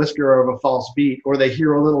a little whisker of a false beat, or they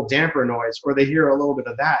hear a little damper noise, or they hear a little bit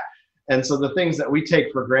of that. And so the things that we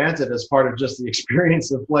take for granted as part of just the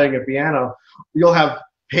experience of playing a piano, you'll have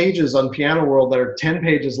pages on Piano World that are 10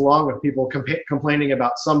 pages long with people complaining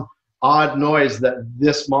about some odd noise that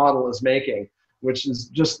this model is making, which is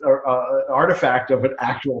just an artifact of an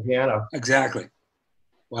actual piano. Exactly.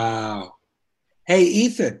 Wow. Hey,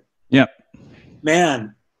 Ethan. Yep.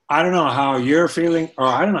 Man, I don't know how you're feeling, or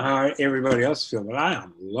I don't know how everybody else is feeling, but I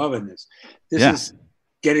am loving this. This is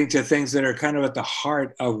getting to things that are kind of at the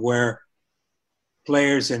heart of where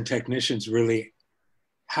players and technicians really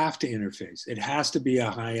have to interface. It has to be a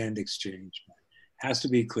high-end exchange. It has to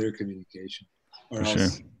be clear communication. Or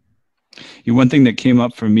else. Sure. One thing that came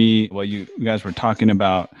up for me while you guys were talking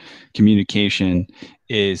about communication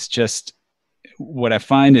is just what I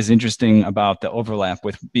find is interesting about the overlap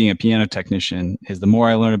with being a piano technician is the more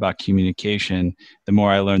I learn about communication, the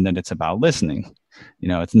more I learn that it's about listening.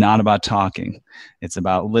 It's not about talking. It's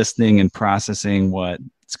about listening and processing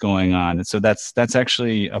what's going on. And so that's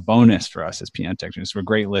actually a bonus for us as piano technicians. We're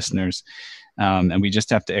great listeners. And we just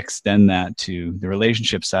have to extend that to the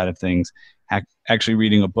relationship side of things. Actually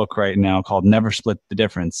reading a book right now called Never Split the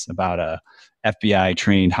Difference about a FBI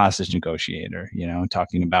trained hostage negotiator,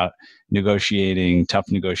 talking about negotiating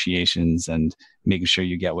tough negotiations and making sure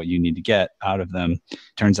you get what you need to get out of them.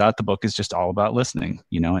 Turns out the book is just all about listening,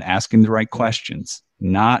 and asking the right questions,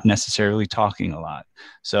 not necessarily talking a lot.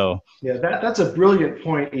 So yeah, that's a brilliant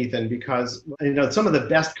point, Ethan, because some of the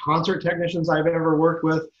best concert technicians I've ever worked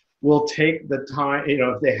with will take the time,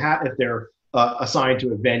 if they're assigned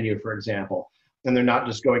to a venue, for example, and they're not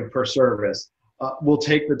just going per service, will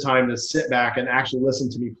take the time to sit back and actually listen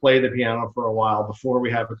to me play the piano for a while before we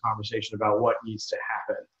have a conversation about what needs to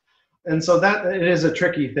happen. And so that it is a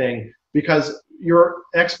tricky thing, because you're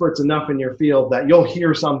experts enough in your field that you'll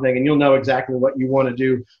hear something and you'll know exactly what you want to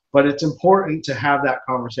do, but it's important to have that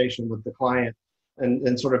conversation with the client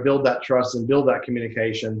and sort of build that trust and build that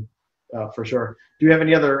communication. For sure. Do you have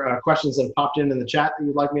any other questions that have popped in the chat that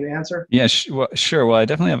you'd like me to answer? Yeah, sure. Well, I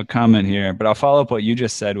definitely have a comment here, but I'll follow up what you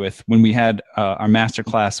just said with when we had our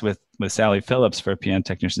masterclass with Sally Phillips for Piano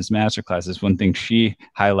Technicians Masterclasses. One thing she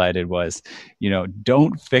highlighted was,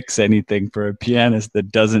 don't fix anything for a pianist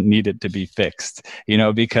that doesn't need it to be fixed,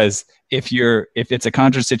 because if it's a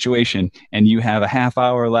concert situation and you have a half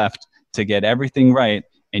hour left to get everything right,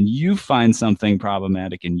 and you find something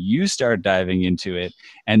problematic and you start diving into it,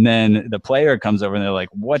 and then the player comes over and they're like,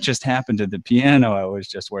 what just happened to the piano I was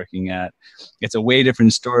just working at? It's a way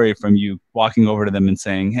different story from you walking over to them and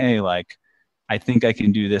saying, hey, I think I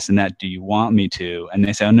can do this and that. Do you want me to? And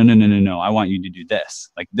they say, oh, no. I want you to do this.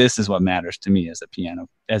 This is what matters to me as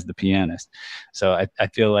the pianist. So I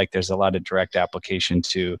feel like there's a lot of direct application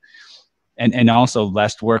to, and also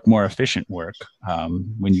less work, more efficient work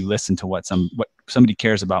when you listen to what somebody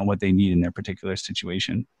cares about and what they need in their particular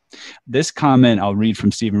situation. This comment I'll read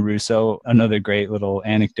from Stephen Russo, another great little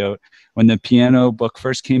anecdote. When the piano book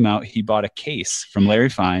first came out, he bought a case from Larry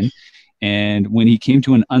Fine. And when he came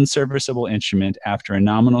to an unserviceable instrument after a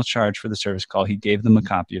nominal charge for the service call, he gave them a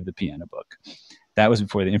copy of the piano book. That was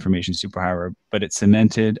before the information superhighway, but it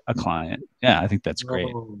cemented a client. Yeah, I think that's great.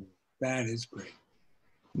 Oh, that is great.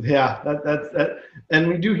 Yeah, that, and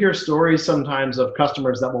we do hear stories sometimes of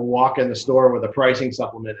customers that will walk in the store with a pricing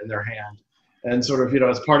supplement in their hand, and sort of,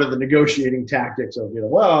 as part of the negotiating tactics of,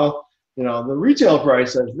 the retail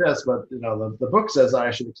price says this, but the book says I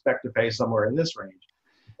should expect to pay somewhere in this range.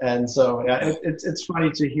 And so it's funny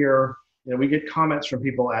to hear. We get comments from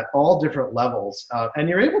people at all different levels, and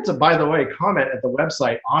you're able to, by the way, comment at the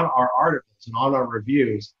website on our articles and on our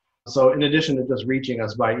reviews. So in addition to just reaching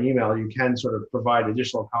us by email, you can sort of provide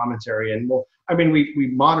additional commentary, and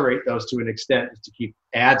we moderate those to an extent to keep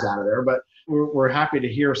ads out of there, but we're happy to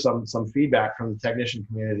hear some feedback from the technician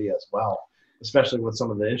community as well, especially with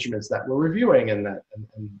some of the instruments that we're reviewing and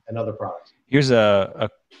other products. Here's a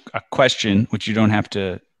question, which you don't have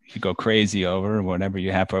to go crazy over, or whatever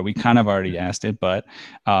you have for it. We kind of already asked it, but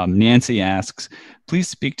Nancy asks, please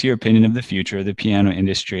speak to your opinion of the future of the piano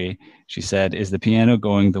industry. She said, is the piano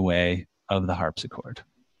going the way of the harpsichord?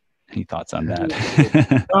 Any thoughts on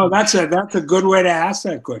that? Oh, that's a good way to ask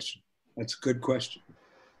that question. That's a good question.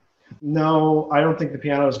 No, I don't think the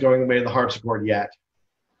piano is going the way of the harpsichord yet.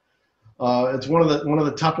 It's one of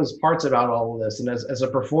the toughest parts about all of this, and as a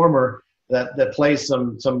performer that plays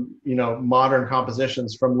some modern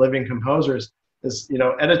compositions from living composers, is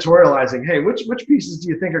editorializing, hey, which pieces do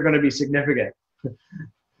you think are going to be significant?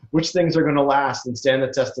 Which things are going to last and stand the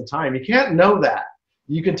test of time? You can't know that.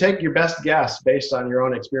 You can take your best guess based on your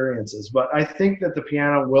own experiences, but I think that the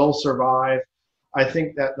piano will survive. I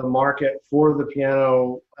think that the market for the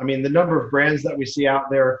piano, I mean, the number of brands that we see out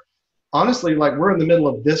there, honestly, like, we're in the middle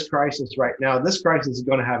of this crisis right now. This crisis is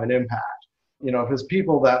going to have an impact. Because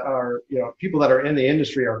people that are in the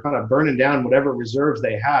industry are kind of burning down whatever reserves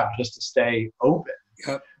they have just to stay open.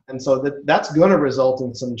 Yep. And so that's going to result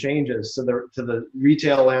in some changes to the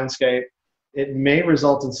retail landscape. It may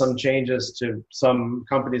result in some changes to some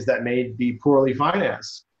companies that may be poorly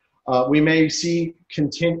financed. We may see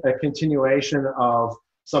a continuation of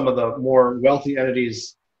some of the more wealthy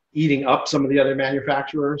entities eating up some of the other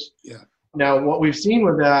manufacturers. Yeah. Now, what we've seen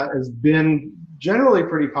with that has been generally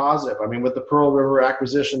pretty positive. I mean, with the Pearl River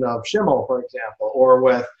acquisition of Schimmel, for example, or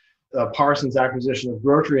with Parsons acquisition of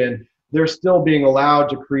Grotrian, they're still being allowed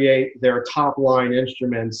to create their top line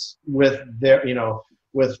instruments with their,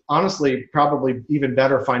 with honestly probably even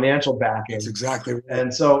better financial backing. That's exactly right.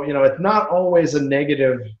 And so, it's not always a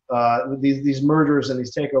negative. These mergers and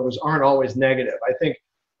these takeovers aren't always negative. I think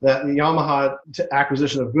that the Yamaha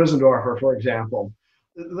acquisition of Gusendorfer, for example,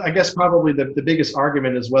 I guess probably the biggest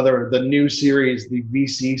argument is whether the new series, the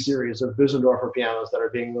VC series of Gusendorfer pianos that are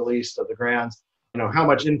being released of the Grands, how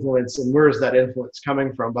much influence and where is that influence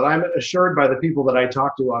coming from? But I'm assured by the people that I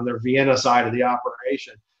talk to on their Vienna side of the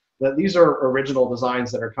operation that these are original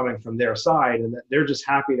designs that are coming from their side, and that they're just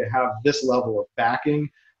happy to have this level of backing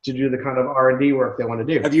to do the kind of R&D work they want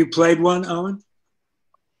to do. Have you played one, Owen?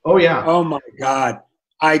 Oh, yeah. Oh, my God.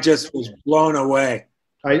 I just was blown away.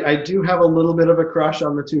 I do have a little bit of a crush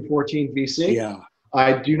on the 214 VC. Yeah.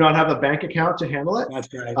 I do not have a bank account to handle it.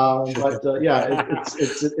 That's right. But yeah,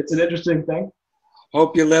 it's an interesting thing.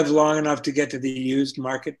 Hope you live long enough to get to the used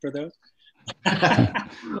market for those.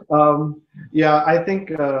 Yeah, I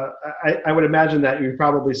think I would imagine that you'd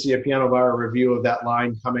probably see a Piano Bar review of that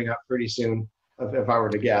line coming up pretty soon, if I were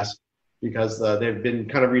to guess, because they've been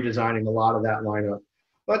kind of redesigning a lot of that lineup.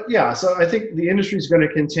 But yeah, so I think the industry is going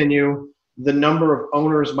to continue. The number of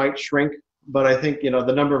owners might shrink, but I think the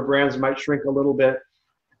number of brands might shrink a little bit.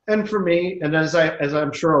 And for me, and as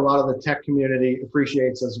I'm sure a lot of the tech community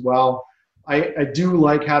appreciates as well, I do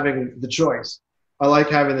like having the choice. I like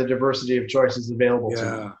having the diversity of choices available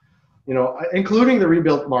to me. Including the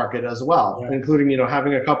rebuilt market as well, including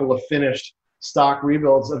having a couple of finished stock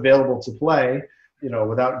rebuilds available to play.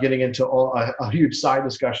 Without getting into a huge side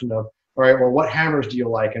discussion of, all right, well, what hammers do you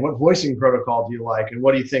like, and what voicing protocol do you like, and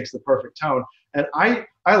what do you think is the perfect tone? And I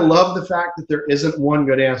love the fact that there isn't one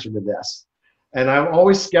good answer to this. And I'm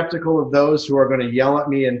always skeptical of those who are going to yell at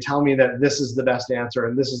me and tell me that this is the best answer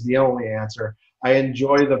and this is the only answer. I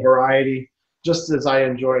enjoy the variety, just as I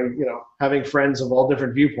enjoy, having friends of all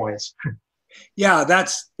different viewpoints. Yeah,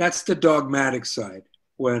 that's the dogmatic side.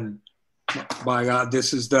 When, by God,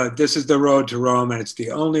 this is the road to Rome, and it's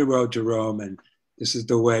the only road to Rome, and this is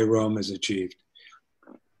the way Rome is achieved.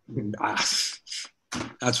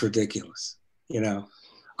 That's ridiculous.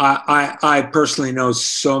 I personally know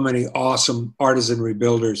so many awesome artisan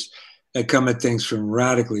rebuilders that come at things from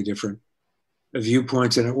radically different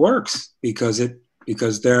viewpoints, and it works because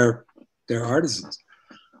they're artisans.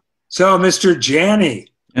 So, Mr. Janney,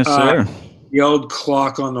 yes, sir. The old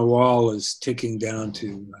clock on the wall is ticking down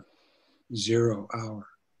to 0 hour.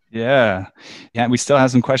 Yeah. We still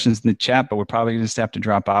have some questions in the chat, but we're probably just have to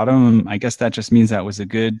drop out of them. I guess that just means that was a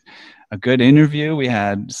good interview. We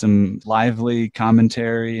had some lively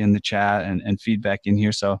commentary in the chat and feedback in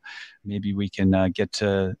here. So maybe we can get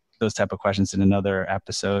to those type of questions in another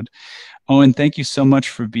episode. Owen, thank you so much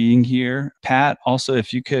for being here. Pat, also,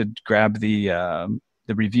 if you could grab the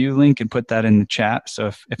review link and put that in the chat. So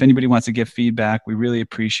if anybody wants to give feedback, we really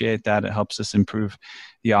appreciate that. It helps us improve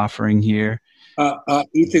the offering here.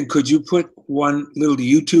 Ethan, could you put one little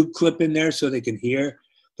YouTube clip in there so they can hear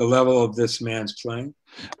the level of this man's playing?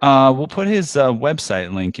 We'll put his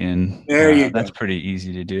website link in. There you go. That's pretty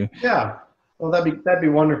easy to do. Yeah. Well, that'd be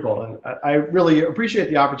wonderful, and I really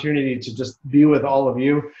appreciate the opportunity to just be with all of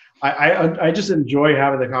you. I just enjoy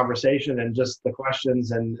having the conversation and just the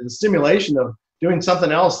questions and the stimulation of doing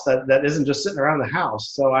something else that isn't just sitting around the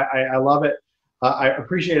house. So I love it. I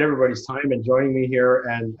appreciate everybody's time and joining me here.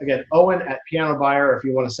 And again, Owen at Piano Buyer, if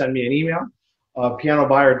you want to send me an email,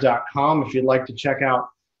 pianobuyer.com if you'd like to check out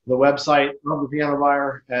the website of the Piano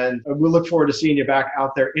Buyer. And we look forward to seeing you back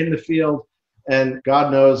out there in the field, and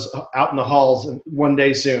God knows out in the halls one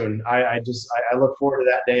day soon. I look forward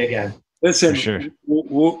to that day again. Listen, sure.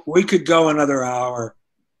 we could go another hour.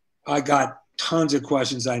 I got tons of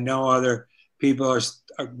questions. I know other people are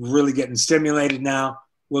really getting stimulated now.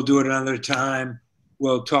 We'll do it another time.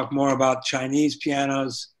 We'll talk more about Chinese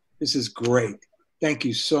pianos. This is great. Thank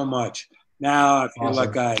you so much. Now I feel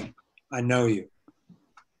Awesome. like I know you.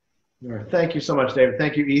 Thank you so much, David.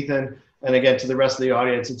 Thank you, Ethan. And again, to the rest of the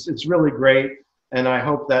audience, it's really great. And I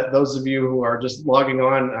hope that those of you who are just logging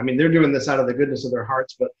on, I mean, they're doing this out of the goodness of their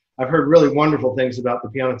hearts, but I've heard really wonderful things about the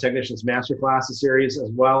Piano Technicians Masterclasses series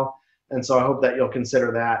as well. And so I hope that you'll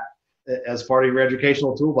consider that as part of your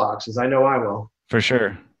educational toolbox, as I know I will. For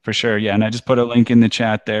sure. For sure. Yeah. And I just put a link in the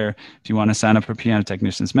chat there. If you want to sign up for Piano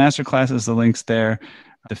Technicians Masterclasses, the link's there.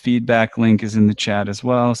 The feedback link is in the chat as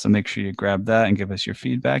well. So make sure you grab that and give us your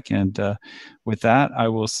feedback. And with that, I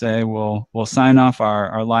will say we'll sign off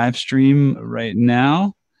our live stream right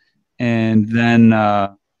now. And then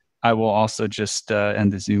I will also just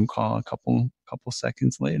end the Zoom call a couple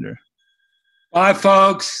seconds later. Bye,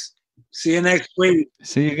 folks. See you next week.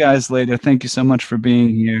 See you guys later. Thank you so much for being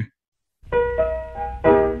here.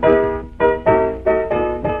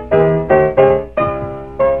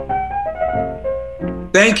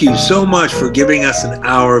 Thank you so much for giving us an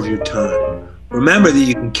hour of your time. Remember that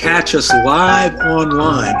you can catch us live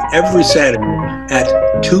online every Saturday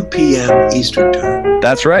at 2 p.m. Eastern Time.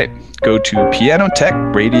 That's right. Go to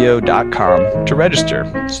pianotechradio.com to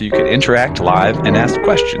register so you can interact live and ask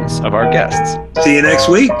questions of our guests. See you next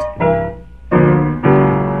week.